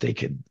percentage that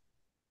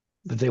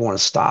they want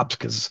to stop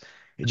because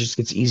it just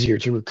gets easier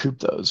to recoup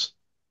those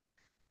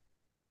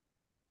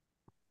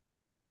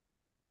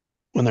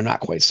when they're not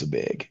quite so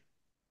big.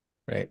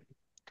 Right.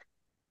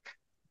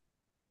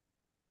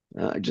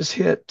 I just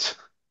hit,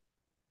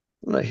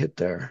 what did I hit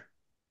there?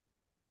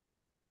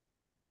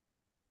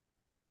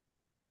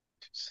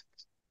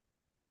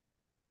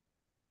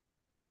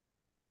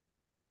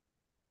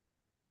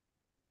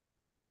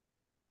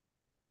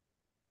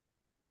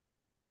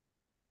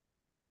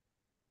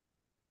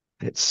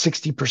 Hit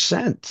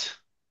 60%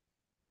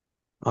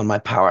 on my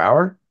power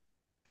hour.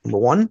 Number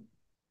one.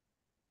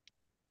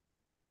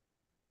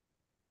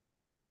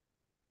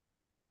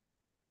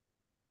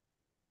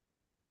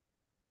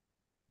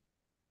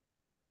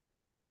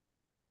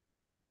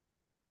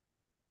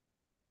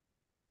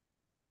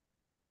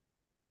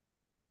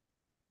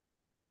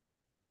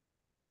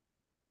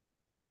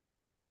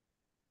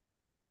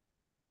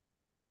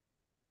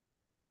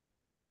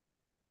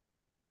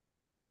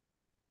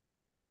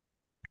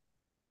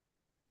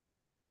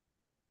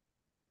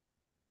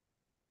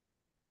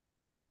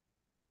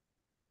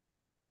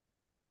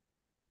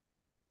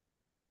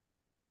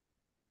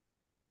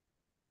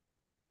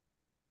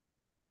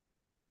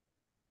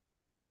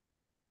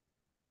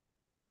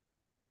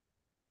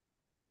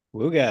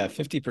 Wooga,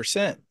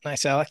 50%.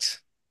 Nice,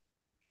 Alex.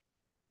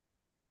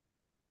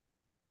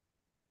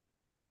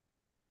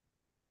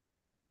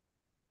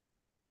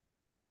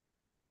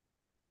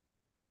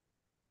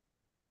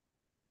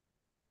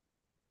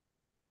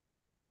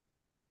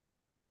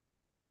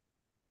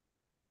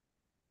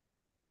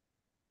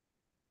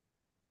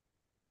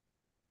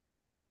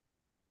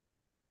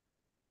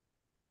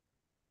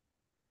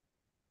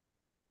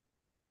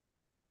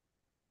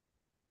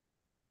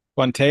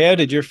 Quanteo,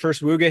 did your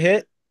first Wooga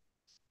hit?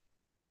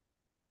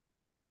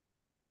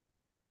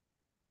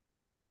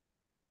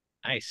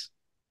 Nice.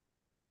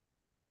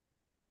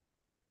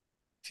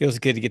 Feels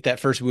good to get that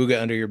first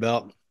Wooga under your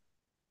belt.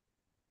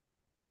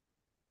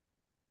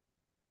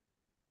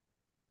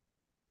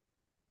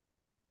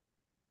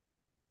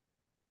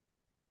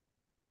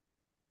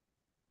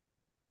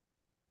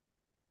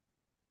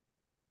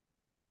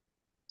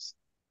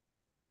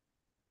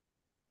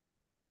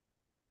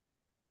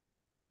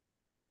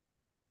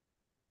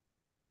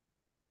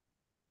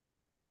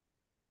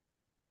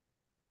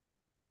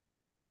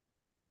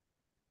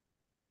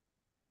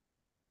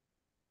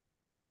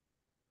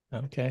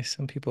 Okay,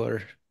 some people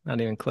are not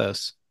even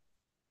close.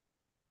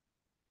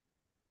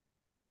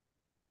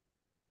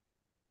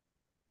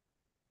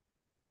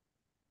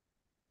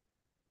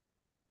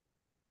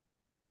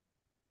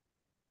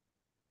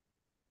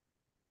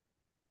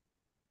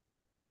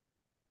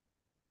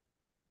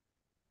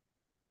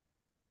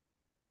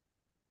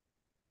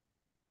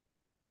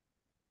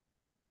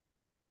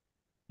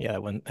 Yeah,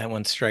 that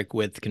one strike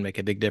width can make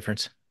a big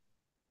difference.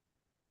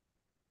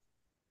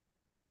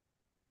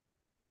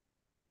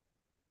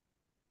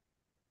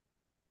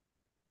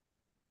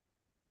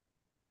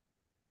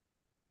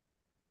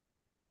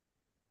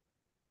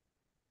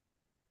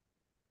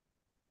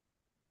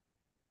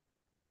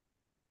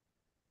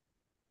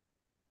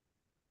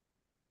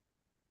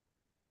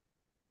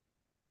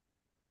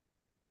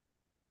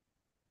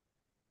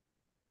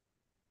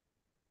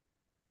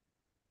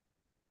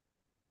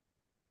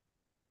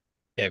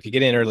 Yeah, if you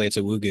get in early, it's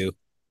a Woogu,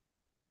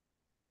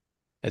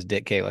 as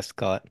Dick K likes to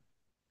call it.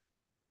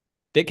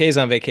 Dick K's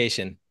on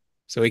vacation,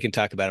 so we can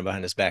talk about him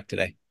behind his back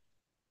today.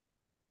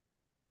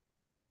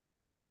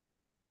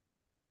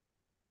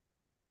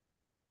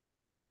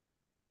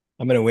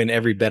 I'm going to win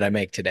every bet I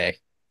make today.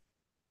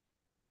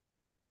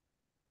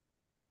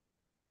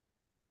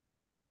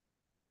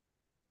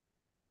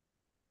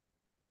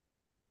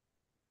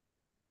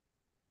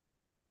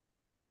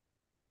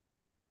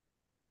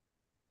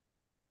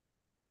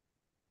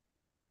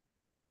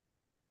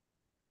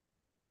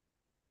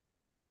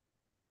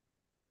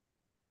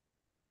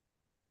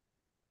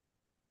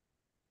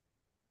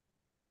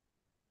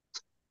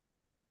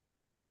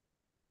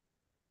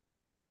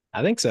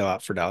 I think so,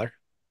 out for dollar.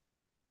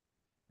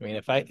 I mean,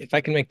 if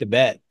I can make the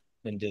bet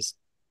and just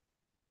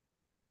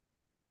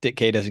Dick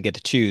K doesn't get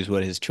to choose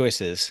what his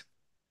choice is,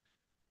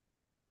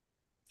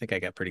 I think I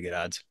got pretty good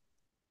odds.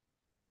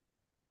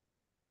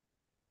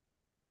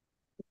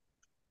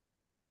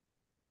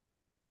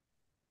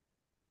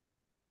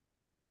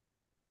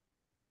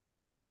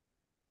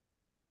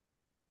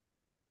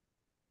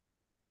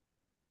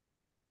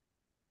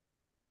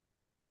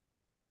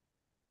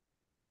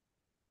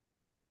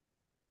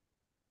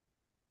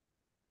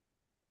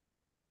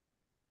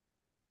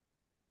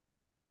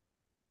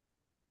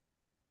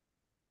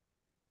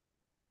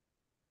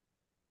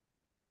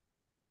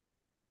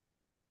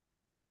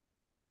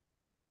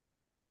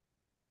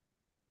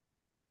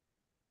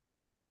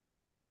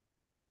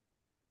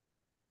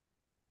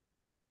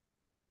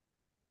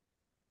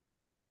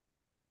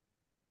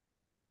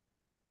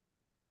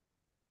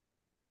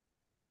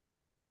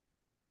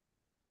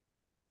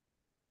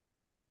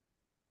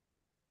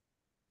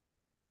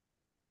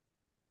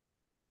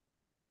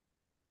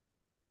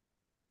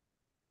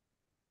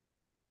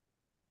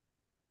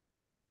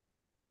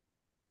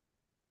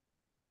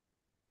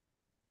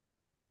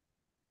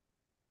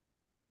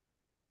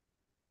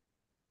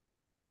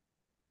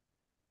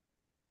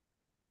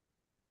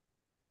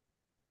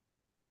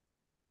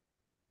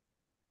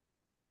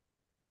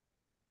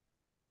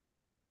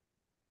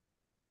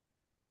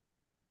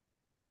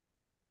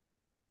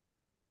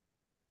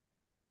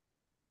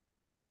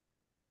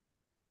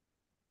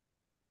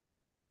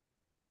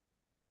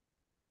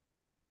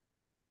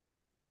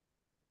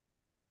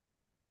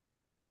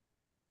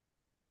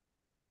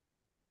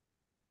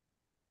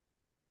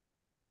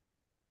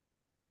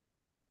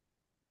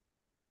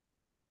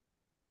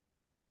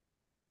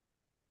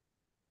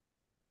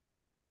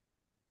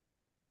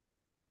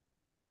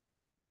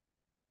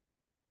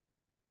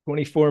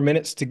 24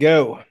 minutes to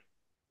go.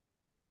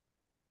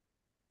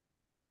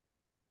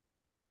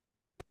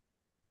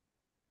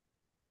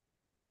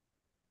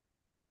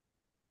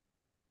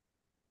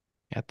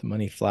 Got the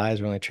money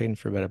flies. We're only trading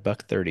for about a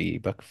buck 30,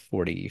 buck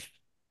 40.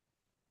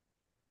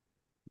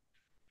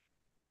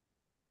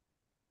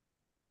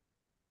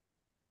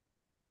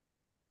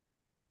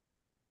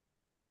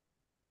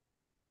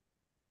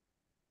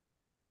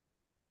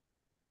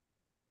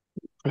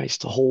 Price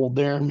to hold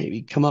there,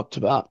 maybe come up to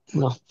about,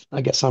 well,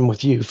 I guess I'm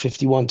with you.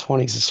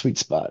 51.20 is a sweet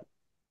spot.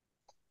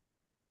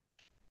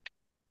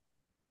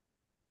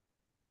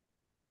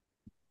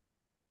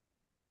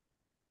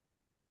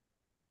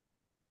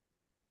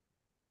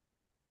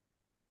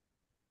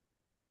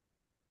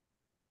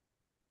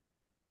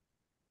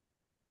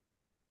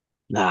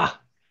 Nah,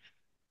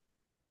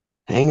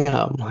 hang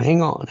on,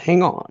 hang on,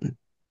 hang on.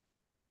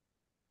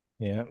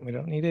 Yeah, we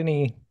don't need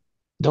any.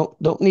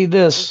 Don't need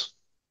this.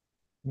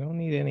 We don't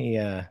need any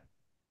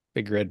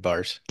big red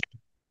bars.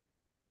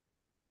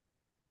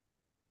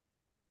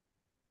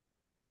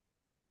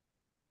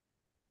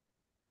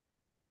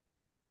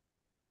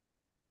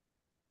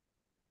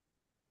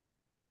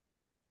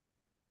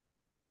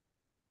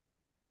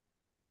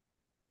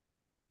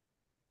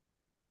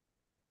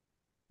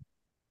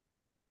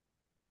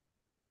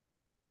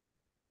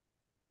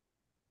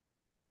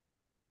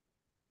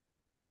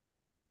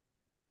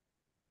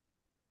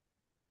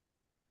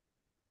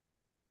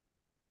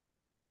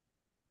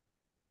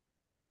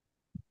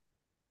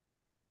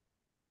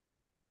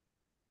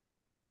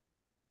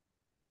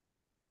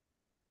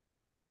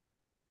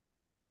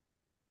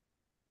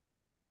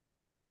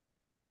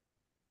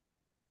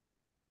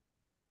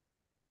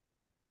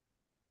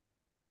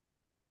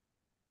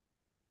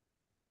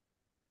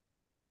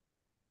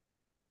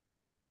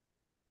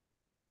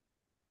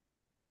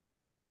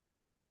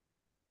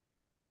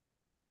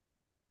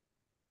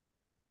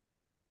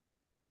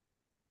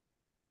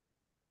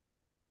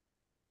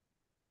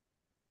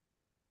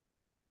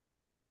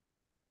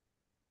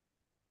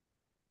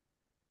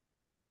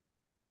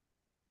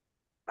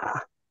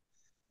 Ah,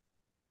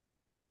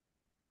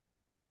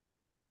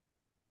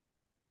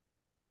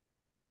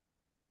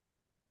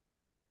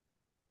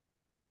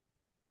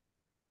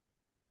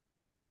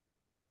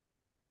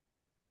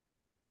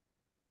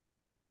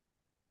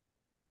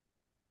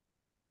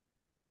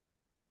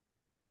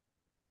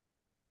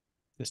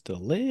 Just a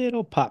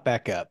little pop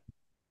back up.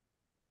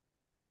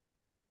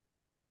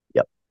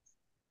 yep.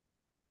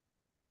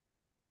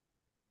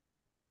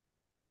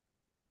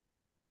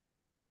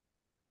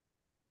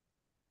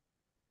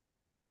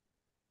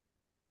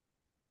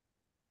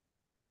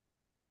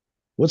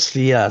 What's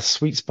the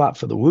sweet spot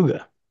for the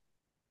Wooga?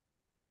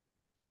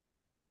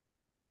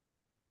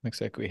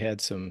 Looks like we had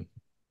some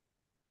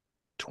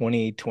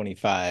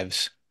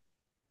 2025s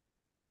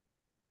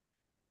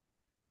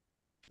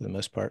for the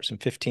most part, some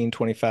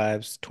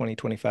 1525s,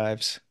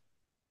 2025s.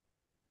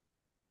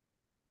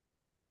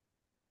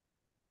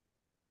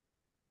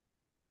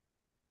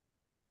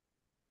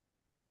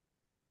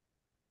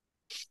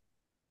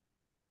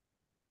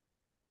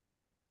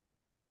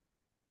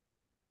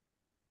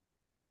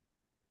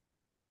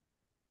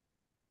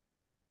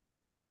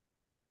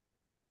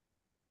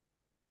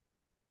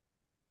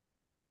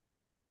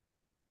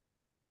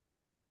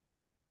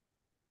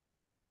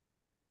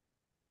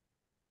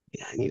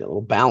 Yeah, I need a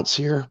little bounce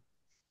here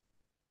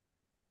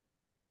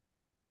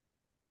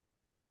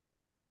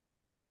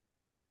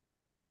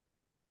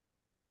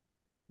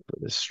for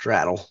this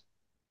straddle.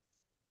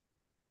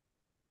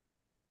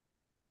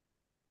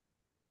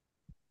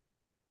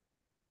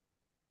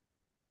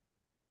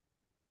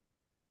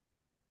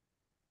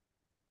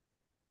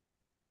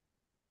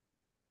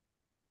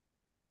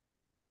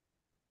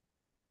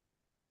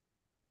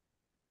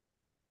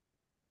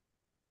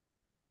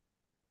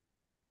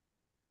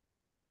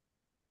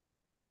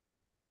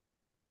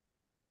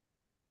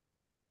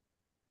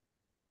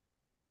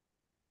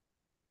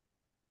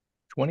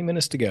 Twenty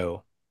minutes to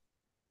go.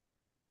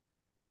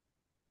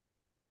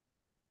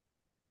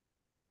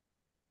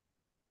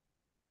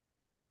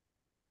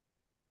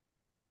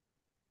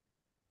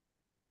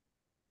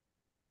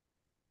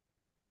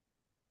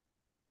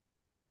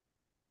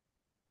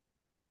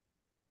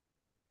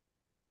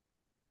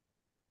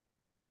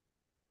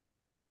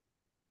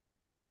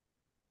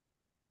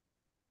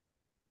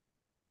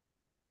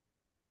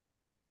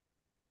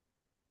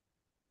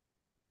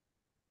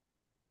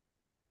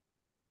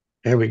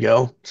 There we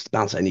go. It's the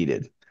bounce I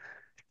needed.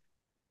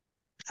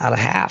 Out of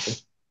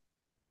half.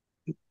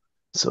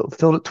 So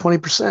filled at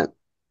 20%.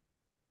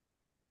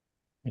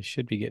 I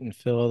should be getting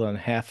filled on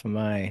half of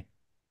my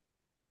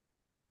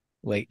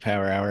late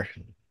power hour.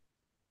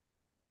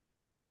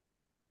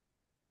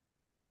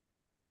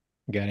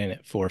 Got in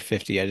at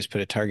 450. I just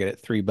put a target at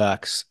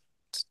 $3.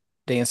 It's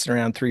dancing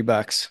around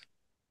 $3.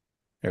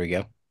 There we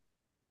go.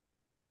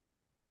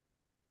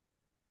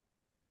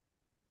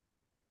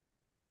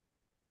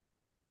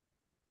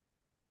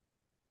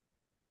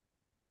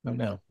 Oh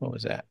no, what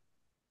was that?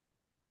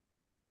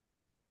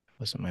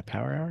 Wasn't my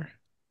power hour?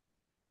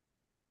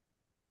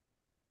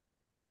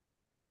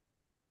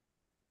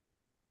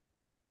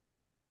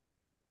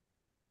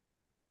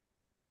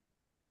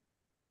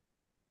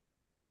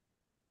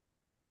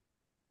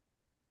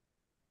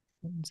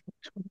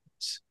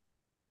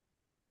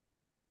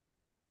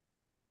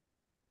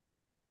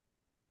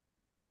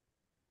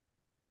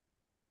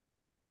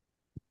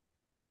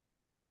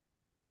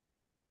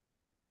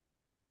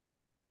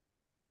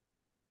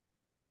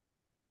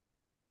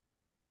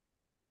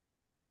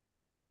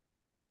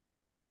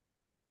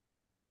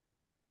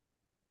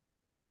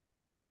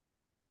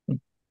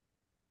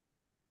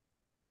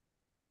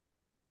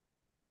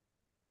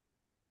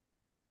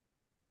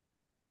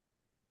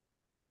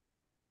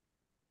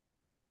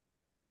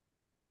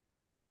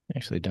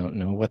 Actually don't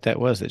know what that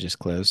was that just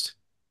closed.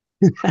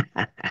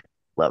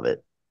 Love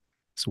it.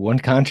 It's one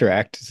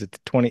contract. Is it the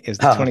 20 is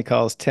the Uh, 20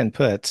 calls, 10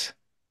 puts?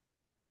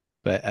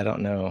 but I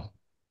don't know.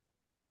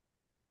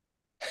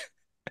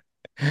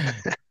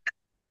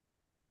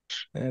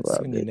 That's Love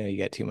when you it. know you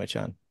got too much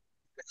on.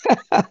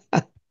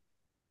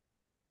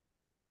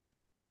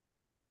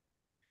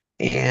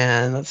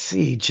 And let's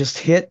see, just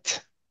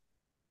hit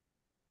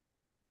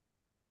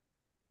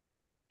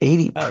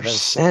Oh, that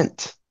was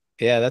 80%.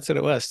 yeah, that's what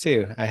it was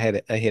too. I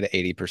hit an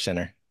 80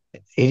 percenter.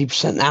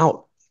 80%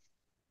 out.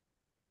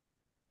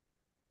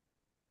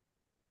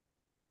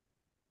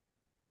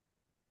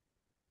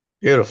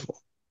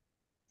 Beautiful.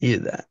 You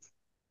did that.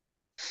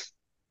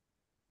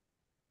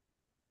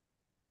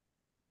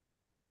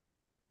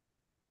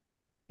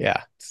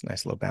 Yeah, it's a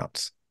nice little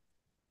bounce.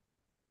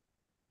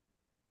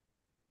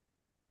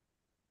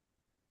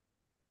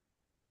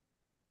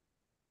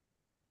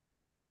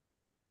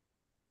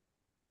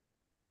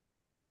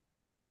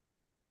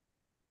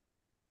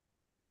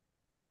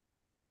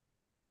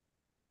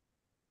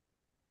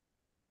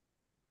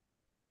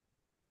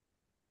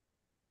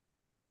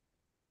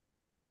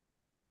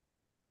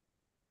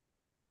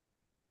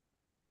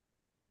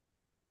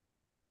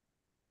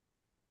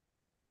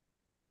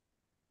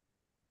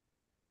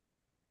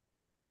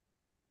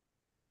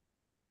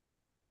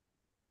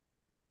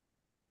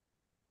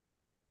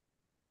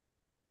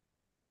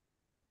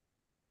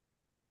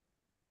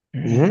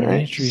 All All right, my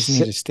right. entries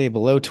need to stay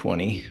below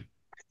 20.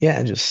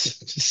 Yeah,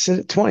 just sit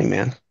at 20,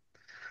 man.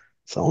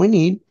 That's all we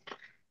need.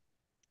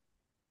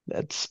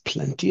 That's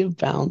plenty of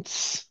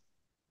bounce.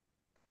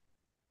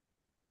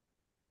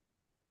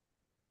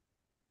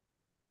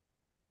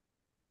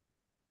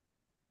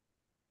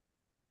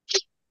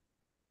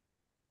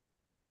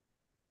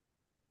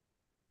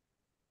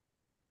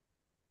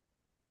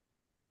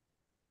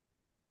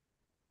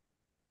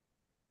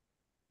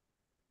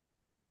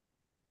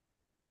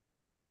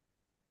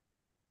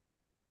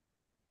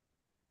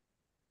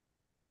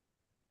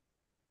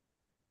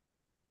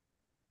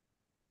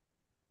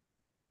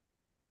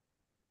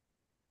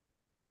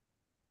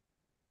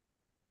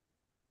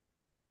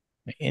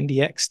 My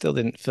NDX still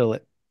didn't fill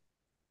at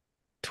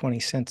 20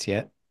 cents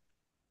yet.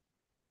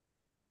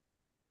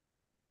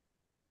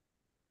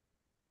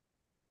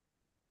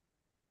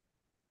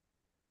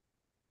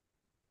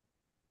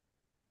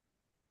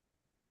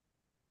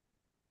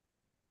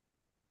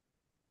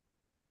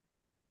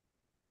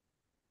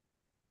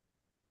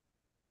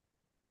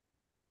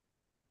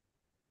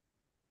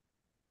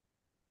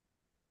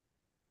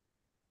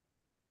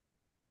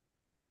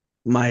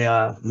 My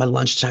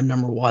lunchtime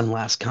number one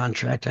last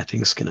contract, I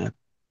think is gonna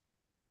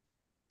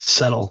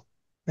settle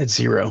at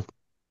zero.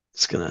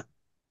 It's gonna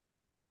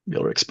be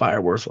able to expire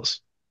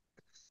worthless.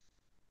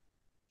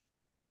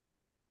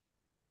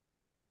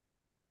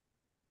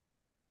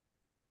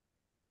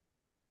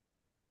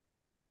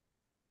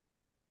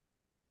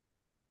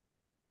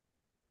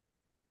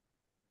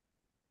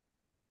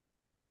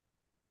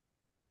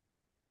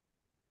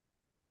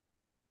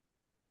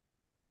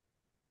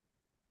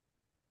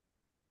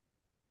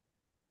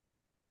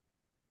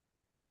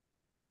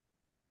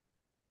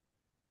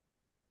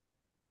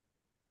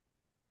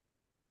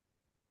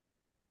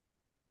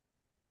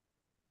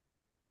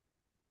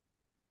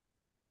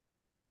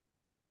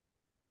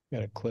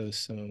 Got to close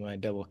some of my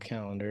double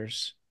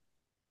calendars.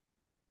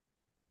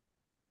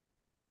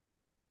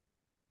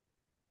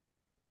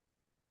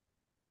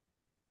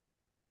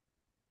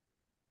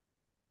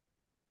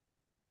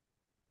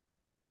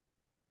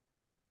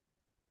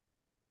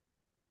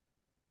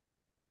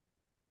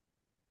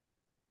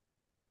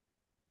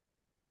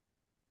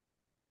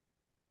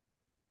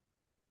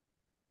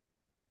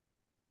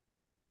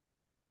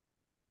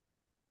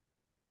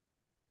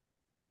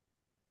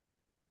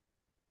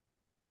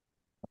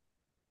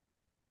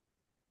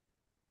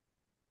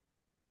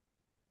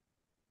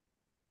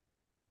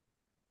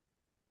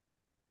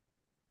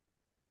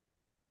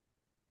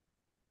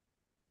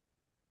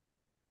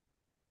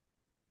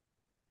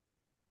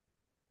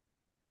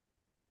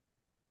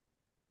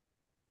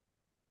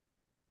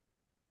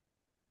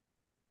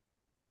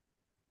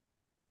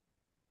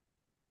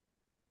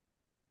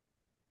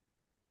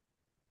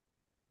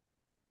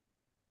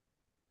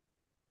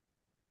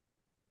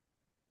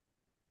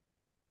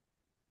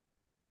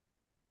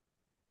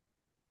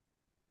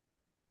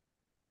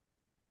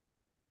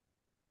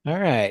 All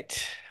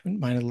right.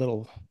 Wouldn't mind a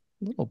little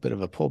bit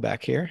of a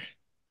pullback here.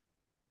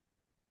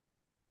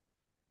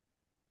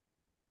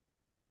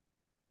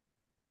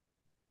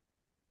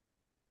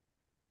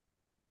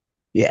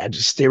 Yeah,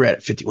 just stay right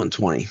at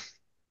 51.20.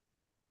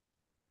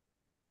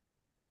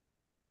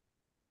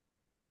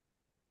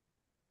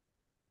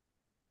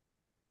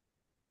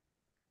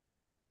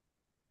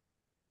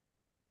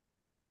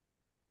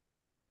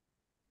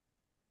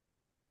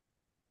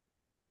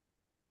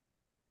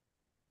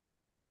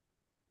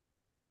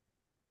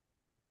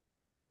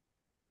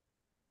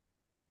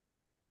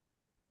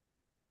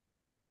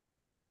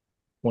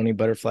 Twenty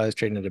butterflies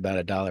trading at about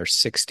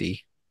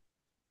 $1.60.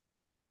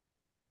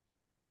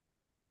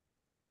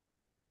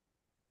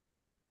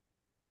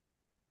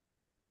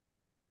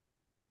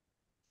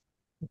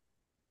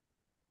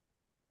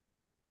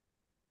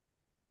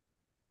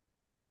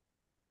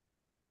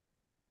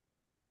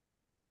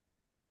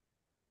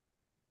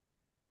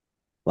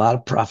 A lot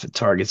of profit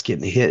targets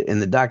getting hit in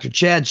the Dr.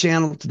 Chad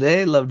channel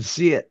today. Love to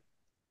see it.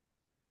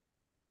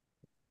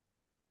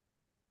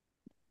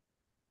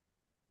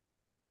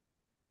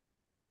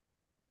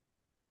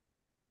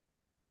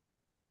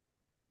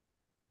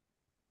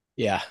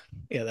 Yeah.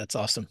 Yeah, that's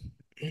awesome.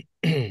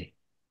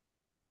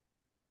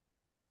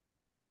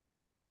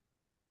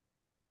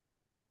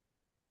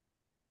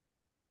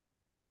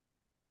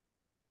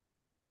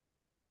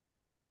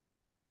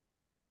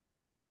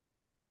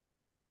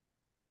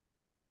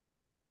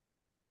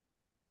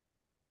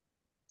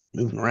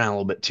 Moving around a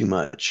little bit too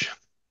much.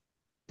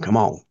 Come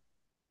on.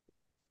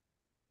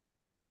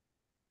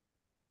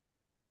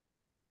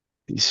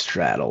 These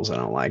straddles, I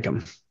don't like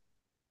them.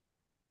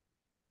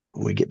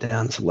 When we get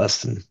down to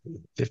less than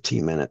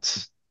 15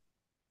 minutes.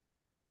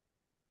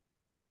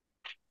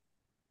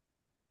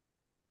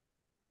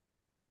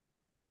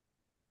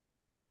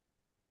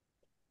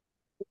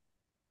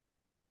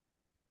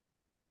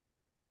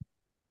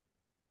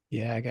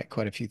 Yeah, I got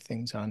quite a few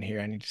things on here.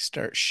 I need to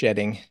start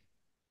shedding.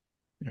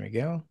 There we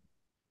go.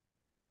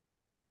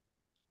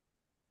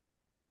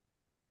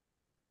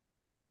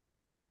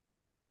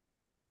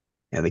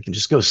 Yeah, they can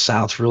just go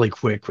south really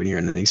quick when you're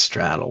in these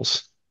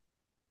straddles.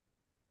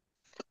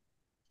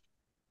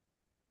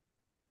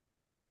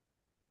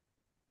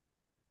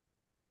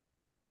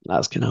 I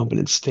was kind of hoping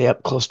it'd stay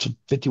up close to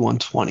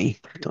 51.20.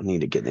 Don't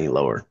need to get any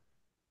lower.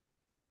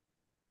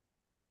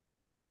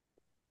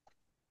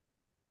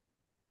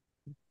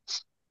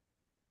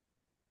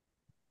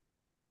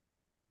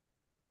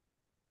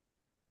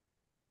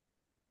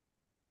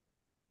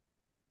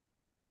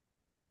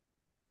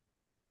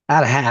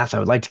 Out of half, I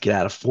would like to get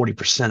out of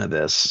 40% of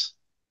this.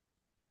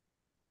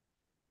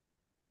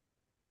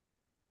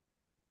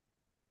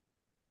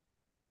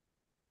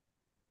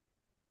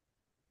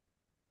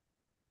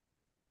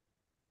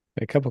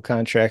 A couple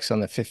contracts on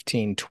the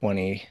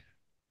 15-20.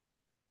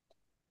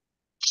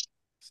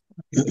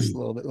 Give this a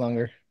little bit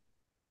longer.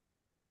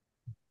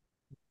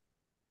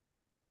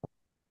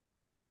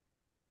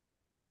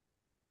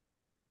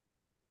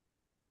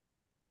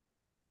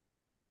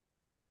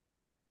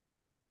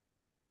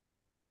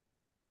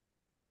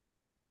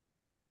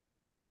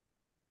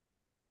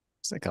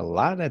 It's like a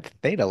lot of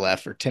theta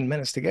left for 10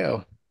 minutes to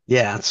go.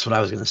 Yeah, that's what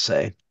I was going to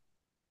say.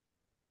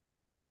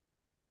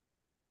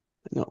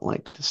 I don't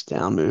like this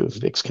down move.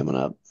 VIX coming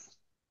up.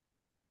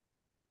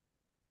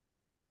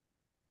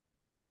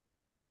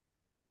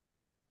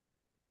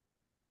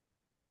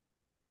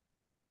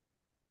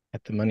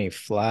 At the money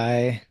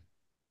fly.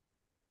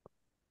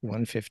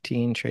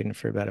 115, trading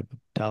for about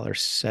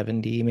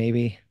 $1.70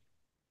 maybe.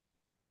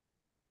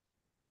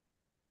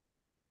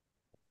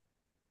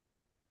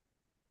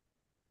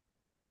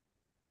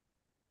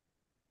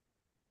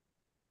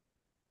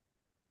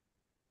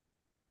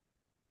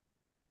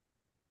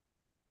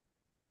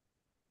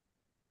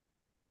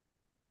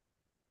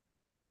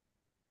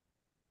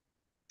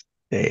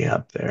 Stay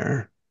up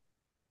there.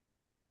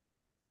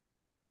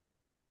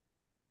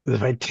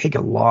 If I take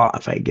a loss,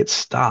 if I get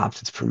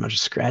stopped, it's pretty much a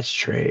scratch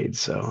trade.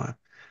 So I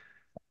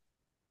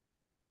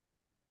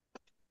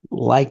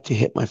like to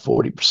hit my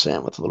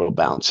 40% with a little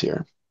bounce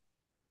here.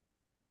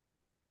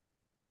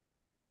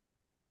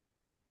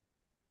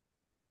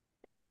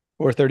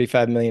 Or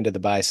 35 million to the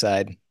buy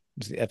side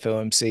was the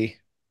FOMC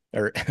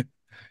or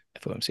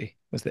FOMC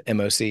was the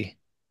MOC.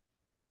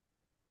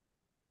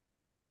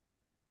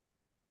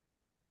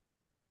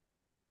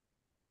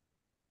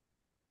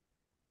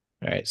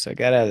 All right, so I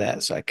got out of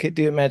that. So I could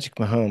do a Magic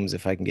Mahomes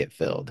if I can get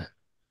filled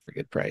for a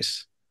good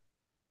price.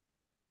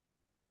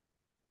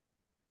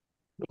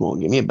 Come on,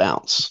 give me a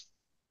bounce.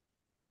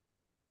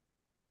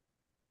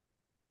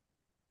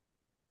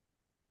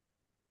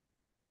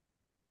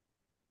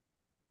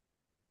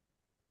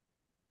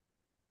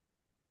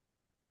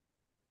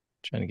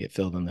 Trying to get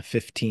filled on the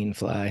 15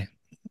 fly.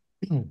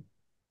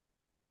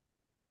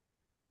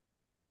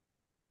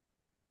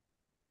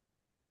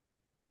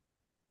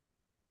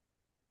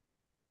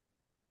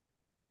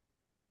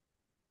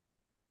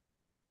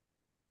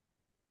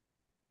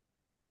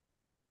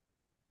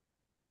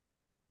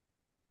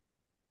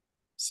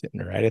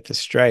 Sitting right at the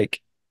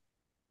strike.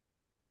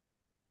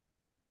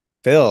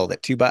 Filled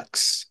at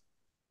 $2.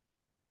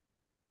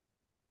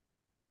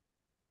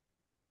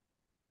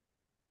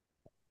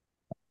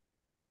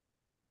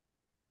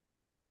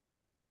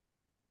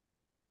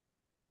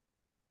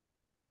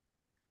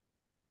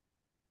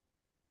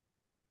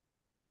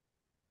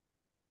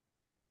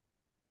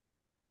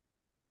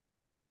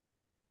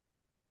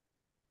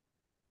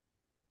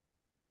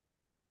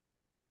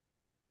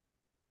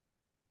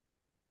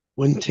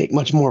 Wouldn't take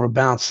much more of a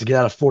bounce to get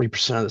out of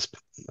 40% of this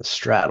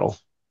straddle.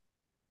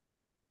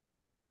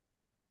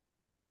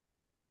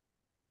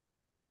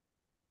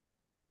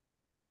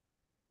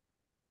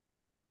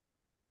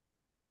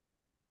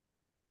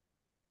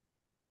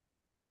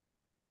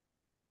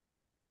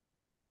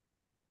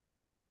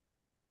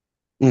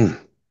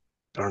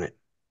 Darn it.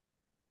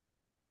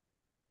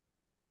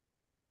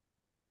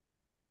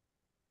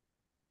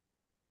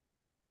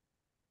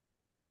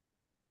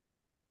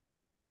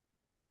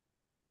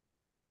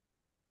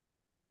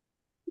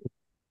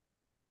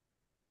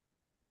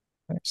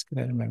 Let's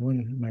get out of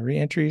my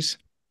re-entries.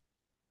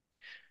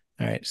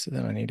 All right, so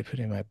then I need to put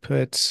in my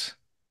puts.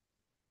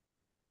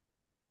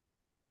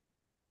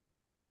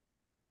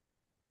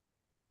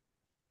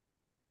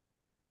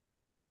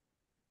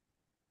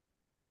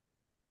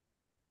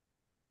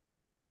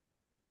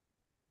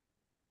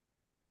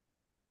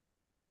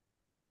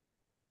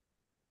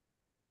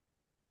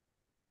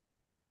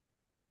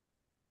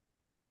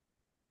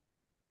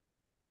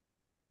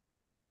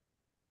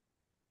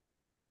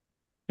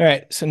 All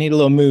right, so I need a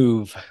little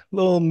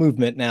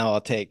movement now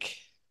I'll take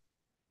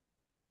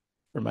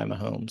for my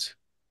Mahomes.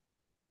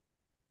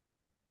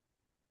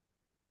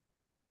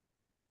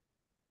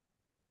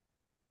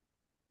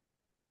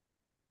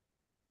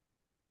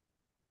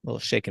 A little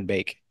shake and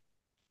bake.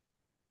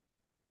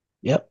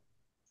 Yep.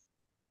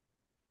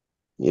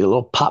 Need a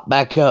little pop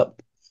back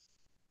up.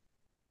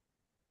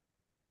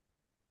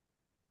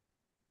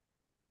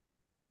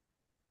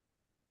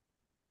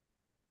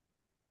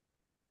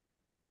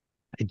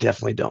 I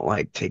definitely don't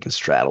like taking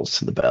straddles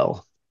to the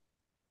bell.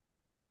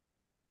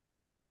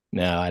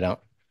 No, I don't.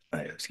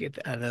 I just get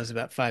that. That was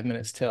about 5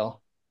 minutes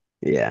till.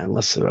 Yeah,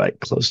 unless they're like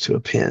close to a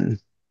pin.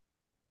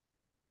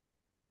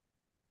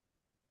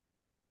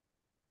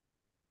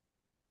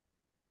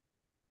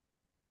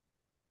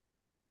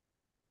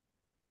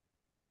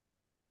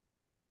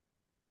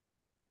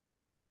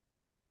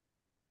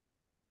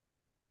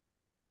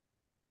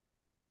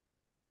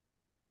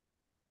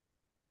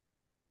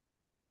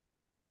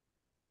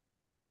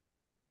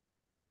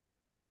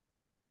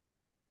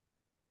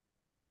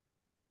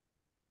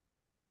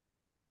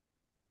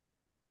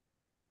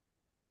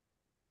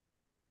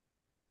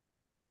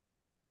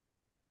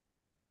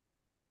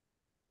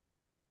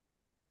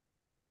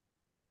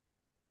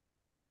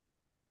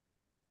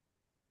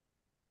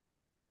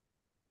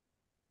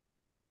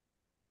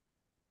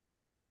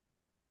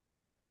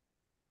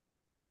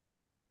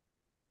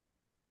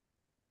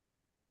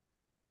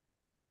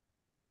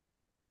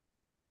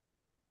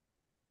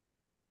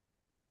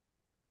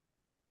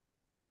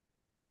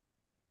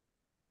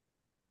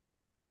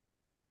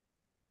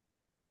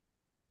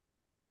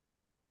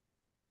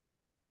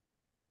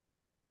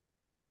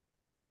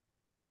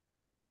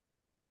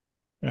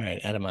 All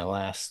right, out of my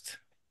last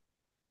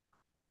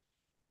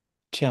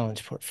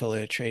challenge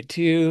portfolio trade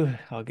two,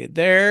 I'll get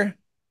there.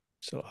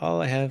 So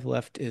all I have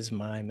left is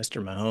my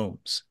Mr.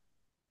 Mahomes.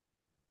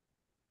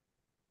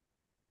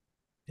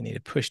 I need a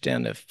push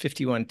down to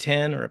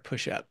 51.10 or a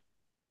push up.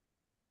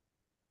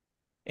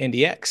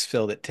 NDX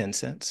filled at 10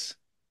 cents.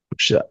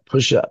 Push up,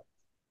 push up.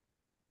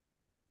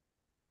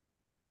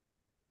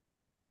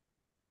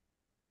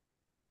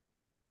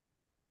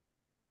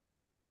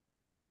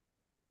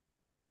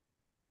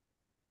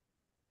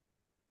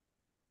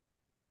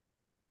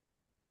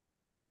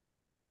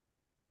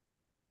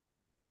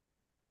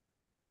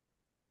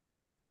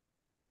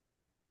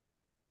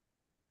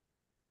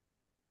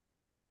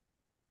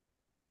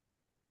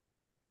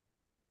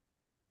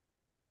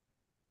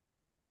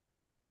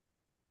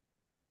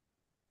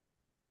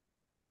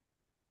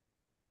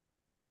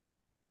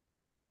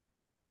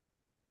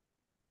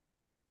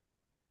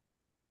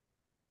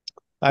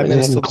 Five Went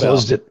minutes ahead till and the bell.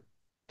 closed it.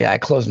 Yeah, I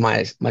closed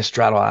my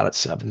straddle out at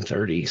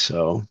 7:30,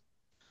 so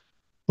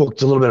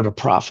booked a little bit of a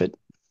profit.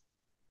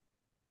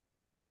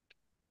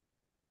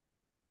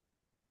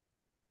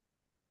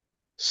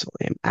 So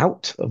I am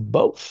out of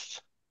both.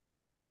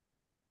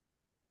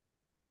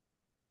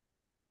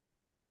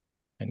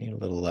 I need a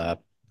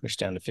little push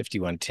down to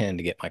 51.10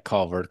 to get my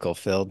call vertical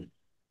filled.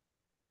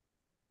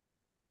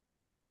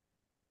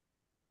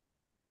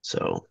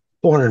 So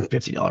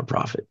 $450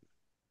 profit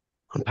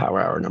on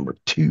power hour number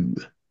 2.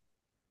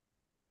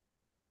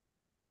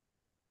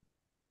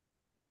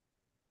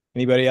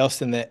 Anybody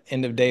else in the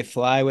end of day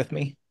fly with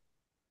me?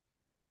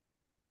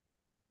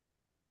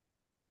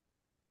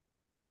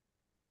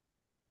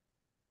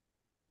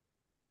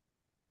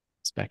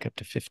 It's back up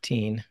to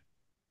 15.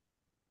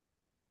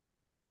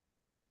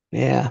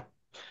 Yeah,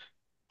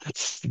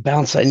 that's the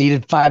bounce I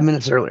needed 5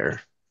 minutes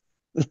earlier.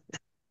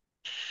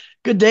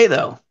 Good day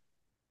though.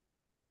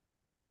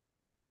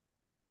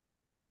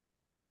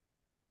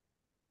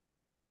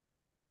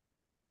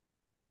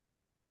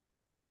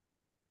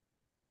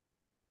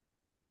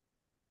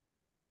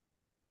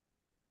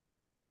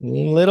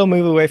 Little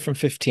move away from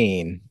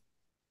 15.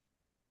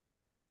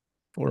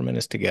 4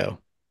 minutes to go.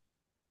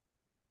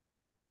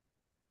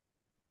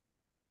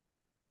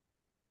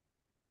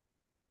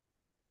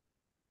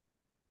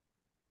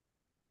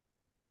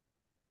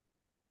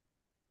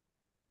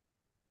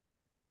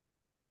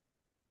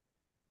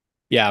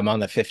 Yeah, I'm on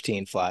the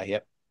 15 fly.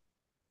 Yep.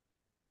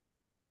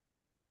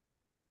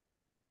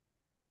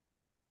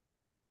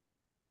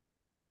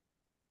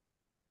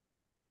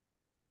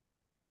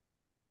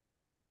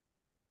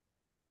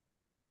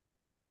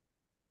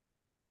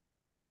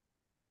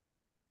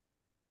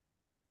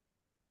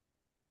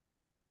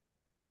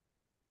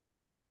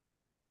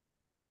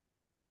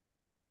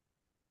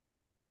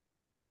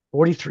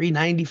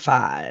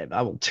 $43.95.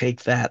 I will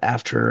take that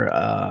after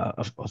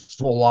a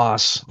full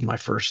loss on my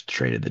first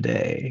trade of the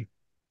day.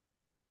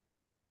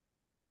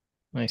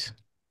 Nice.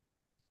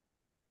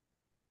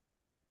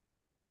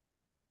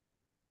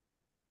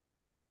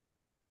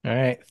 All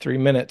right, 3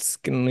 minutes.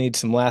 Gonna need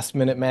some last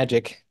minute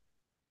magic.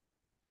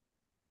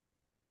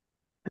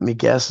 Let me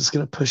guess, it's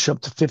going to push up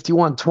to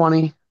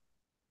 51.20.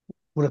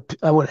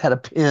 I would have had a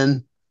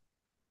pin.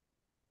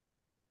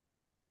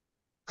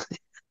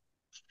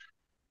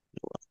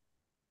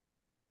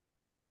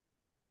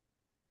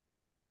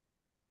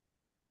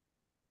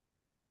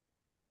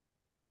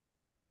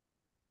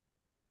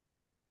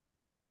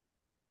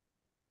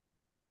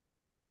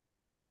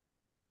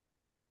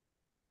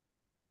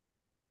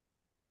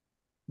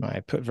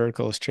 My put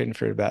vertical is trading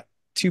for about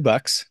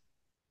 $2.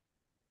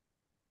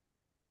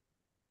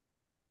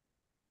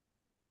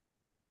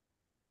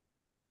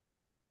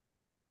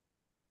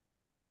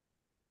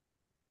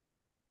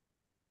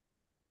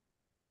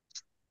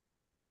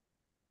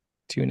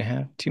 Two and a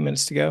half, 2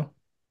 minutes to go.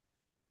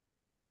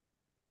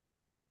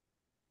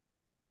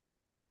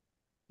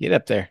 Get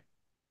up there.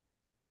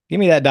 Give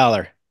me that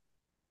dollar.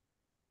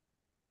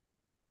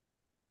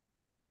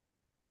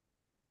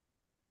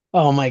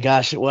 Oh my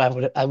gosh,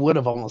 I would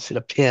have almost hit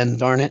a pin,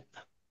 darn it.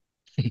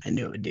 I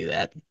knew it would do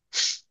that.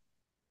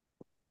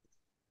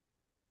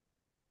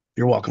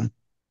 You're welcome.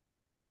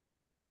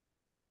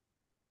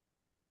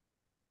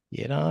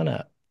 Get on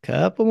up.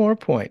 Couple more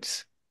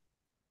points.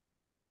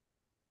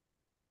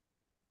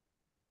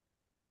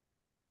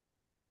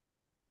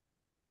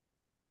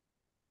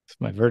 If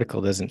my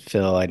vertical doesn't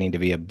fill, I need to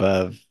be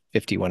above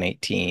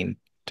 51.18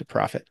 to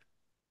profit.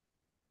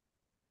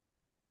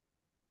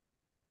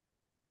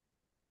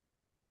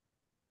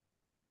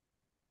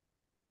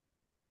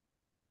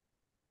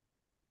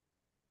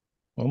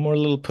 One more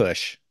little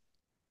push.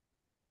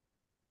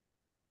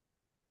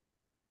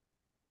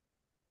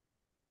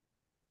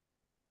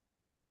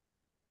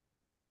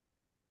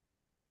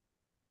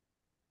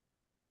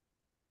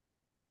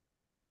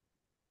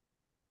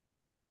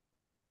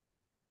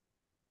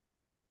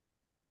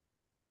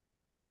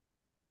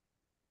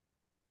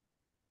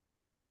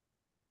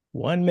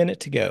 One minute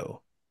to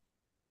go.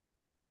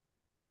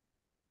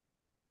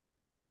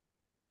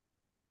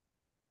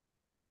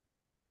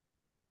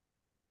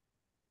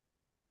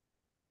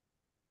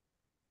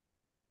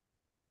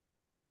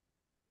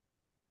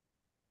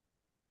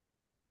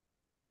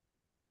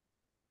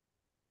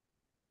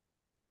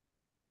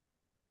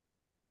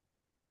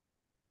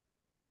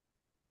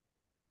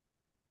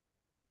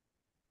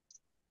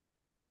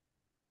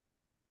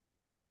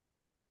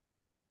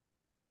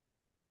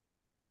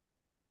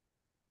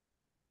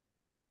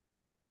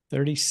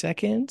 Thirty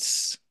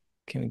seconds.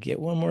 Can we get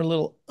one more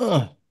little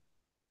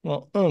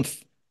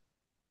oomph?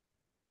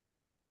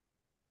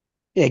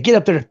 Yeah, get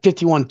up there to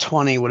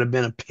 51.20 would have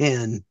been a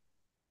pin.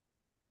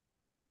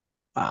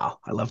 Wow,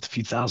 I left a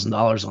few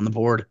 $1,000s on the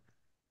board.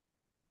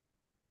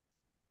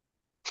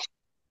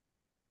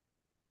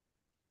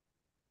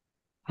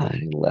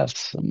 I left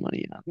some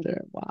money out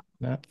there. Wow.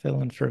 Not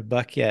filling for a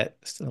buck yet.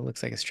 Still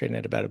looks like it's trading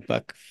at about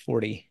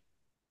 $1.40.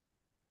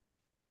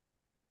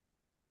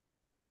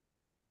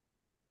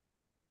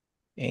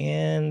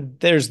 And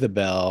there's the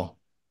bell.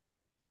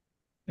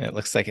 And it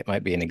looks like it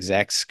might be an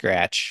exact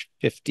scratch.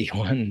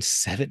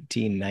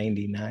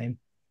 51.17.99.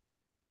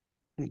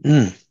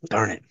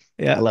 Darn it.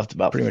 Yeah, I left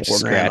about pretty much a $4,000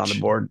 on the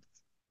scratch. board.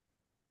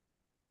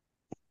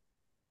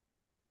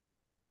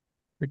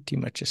 Pretty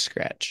much a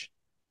scratch.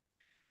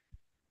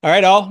 All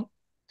right, all.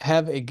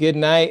 Have a good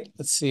night.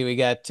 Let's see. We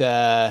got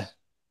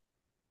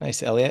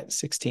nice Elliott,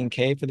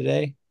 16K for the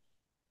day.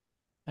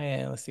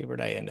 And let's see,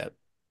 where'd I end up?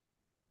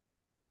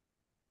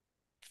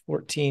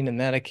 14 in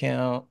that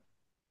account.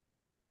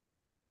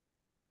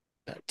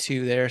 About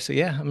 2 there. So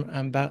yeah,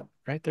 I'm about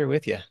right there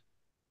with you.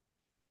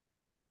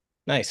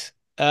 Nice.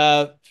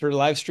 For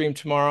live stream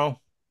tomorrow,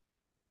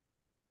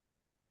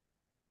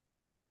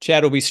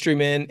 Chad will be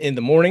streaming in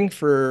the morning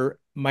for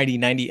Mighty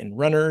 90 and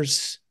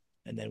runners,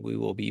 and then we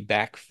will be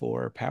back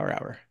for Power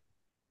Hour.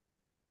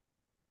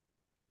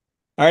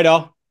 All right,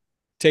 all.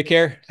 Take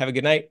care. Have a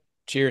good night.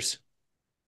 Cheers.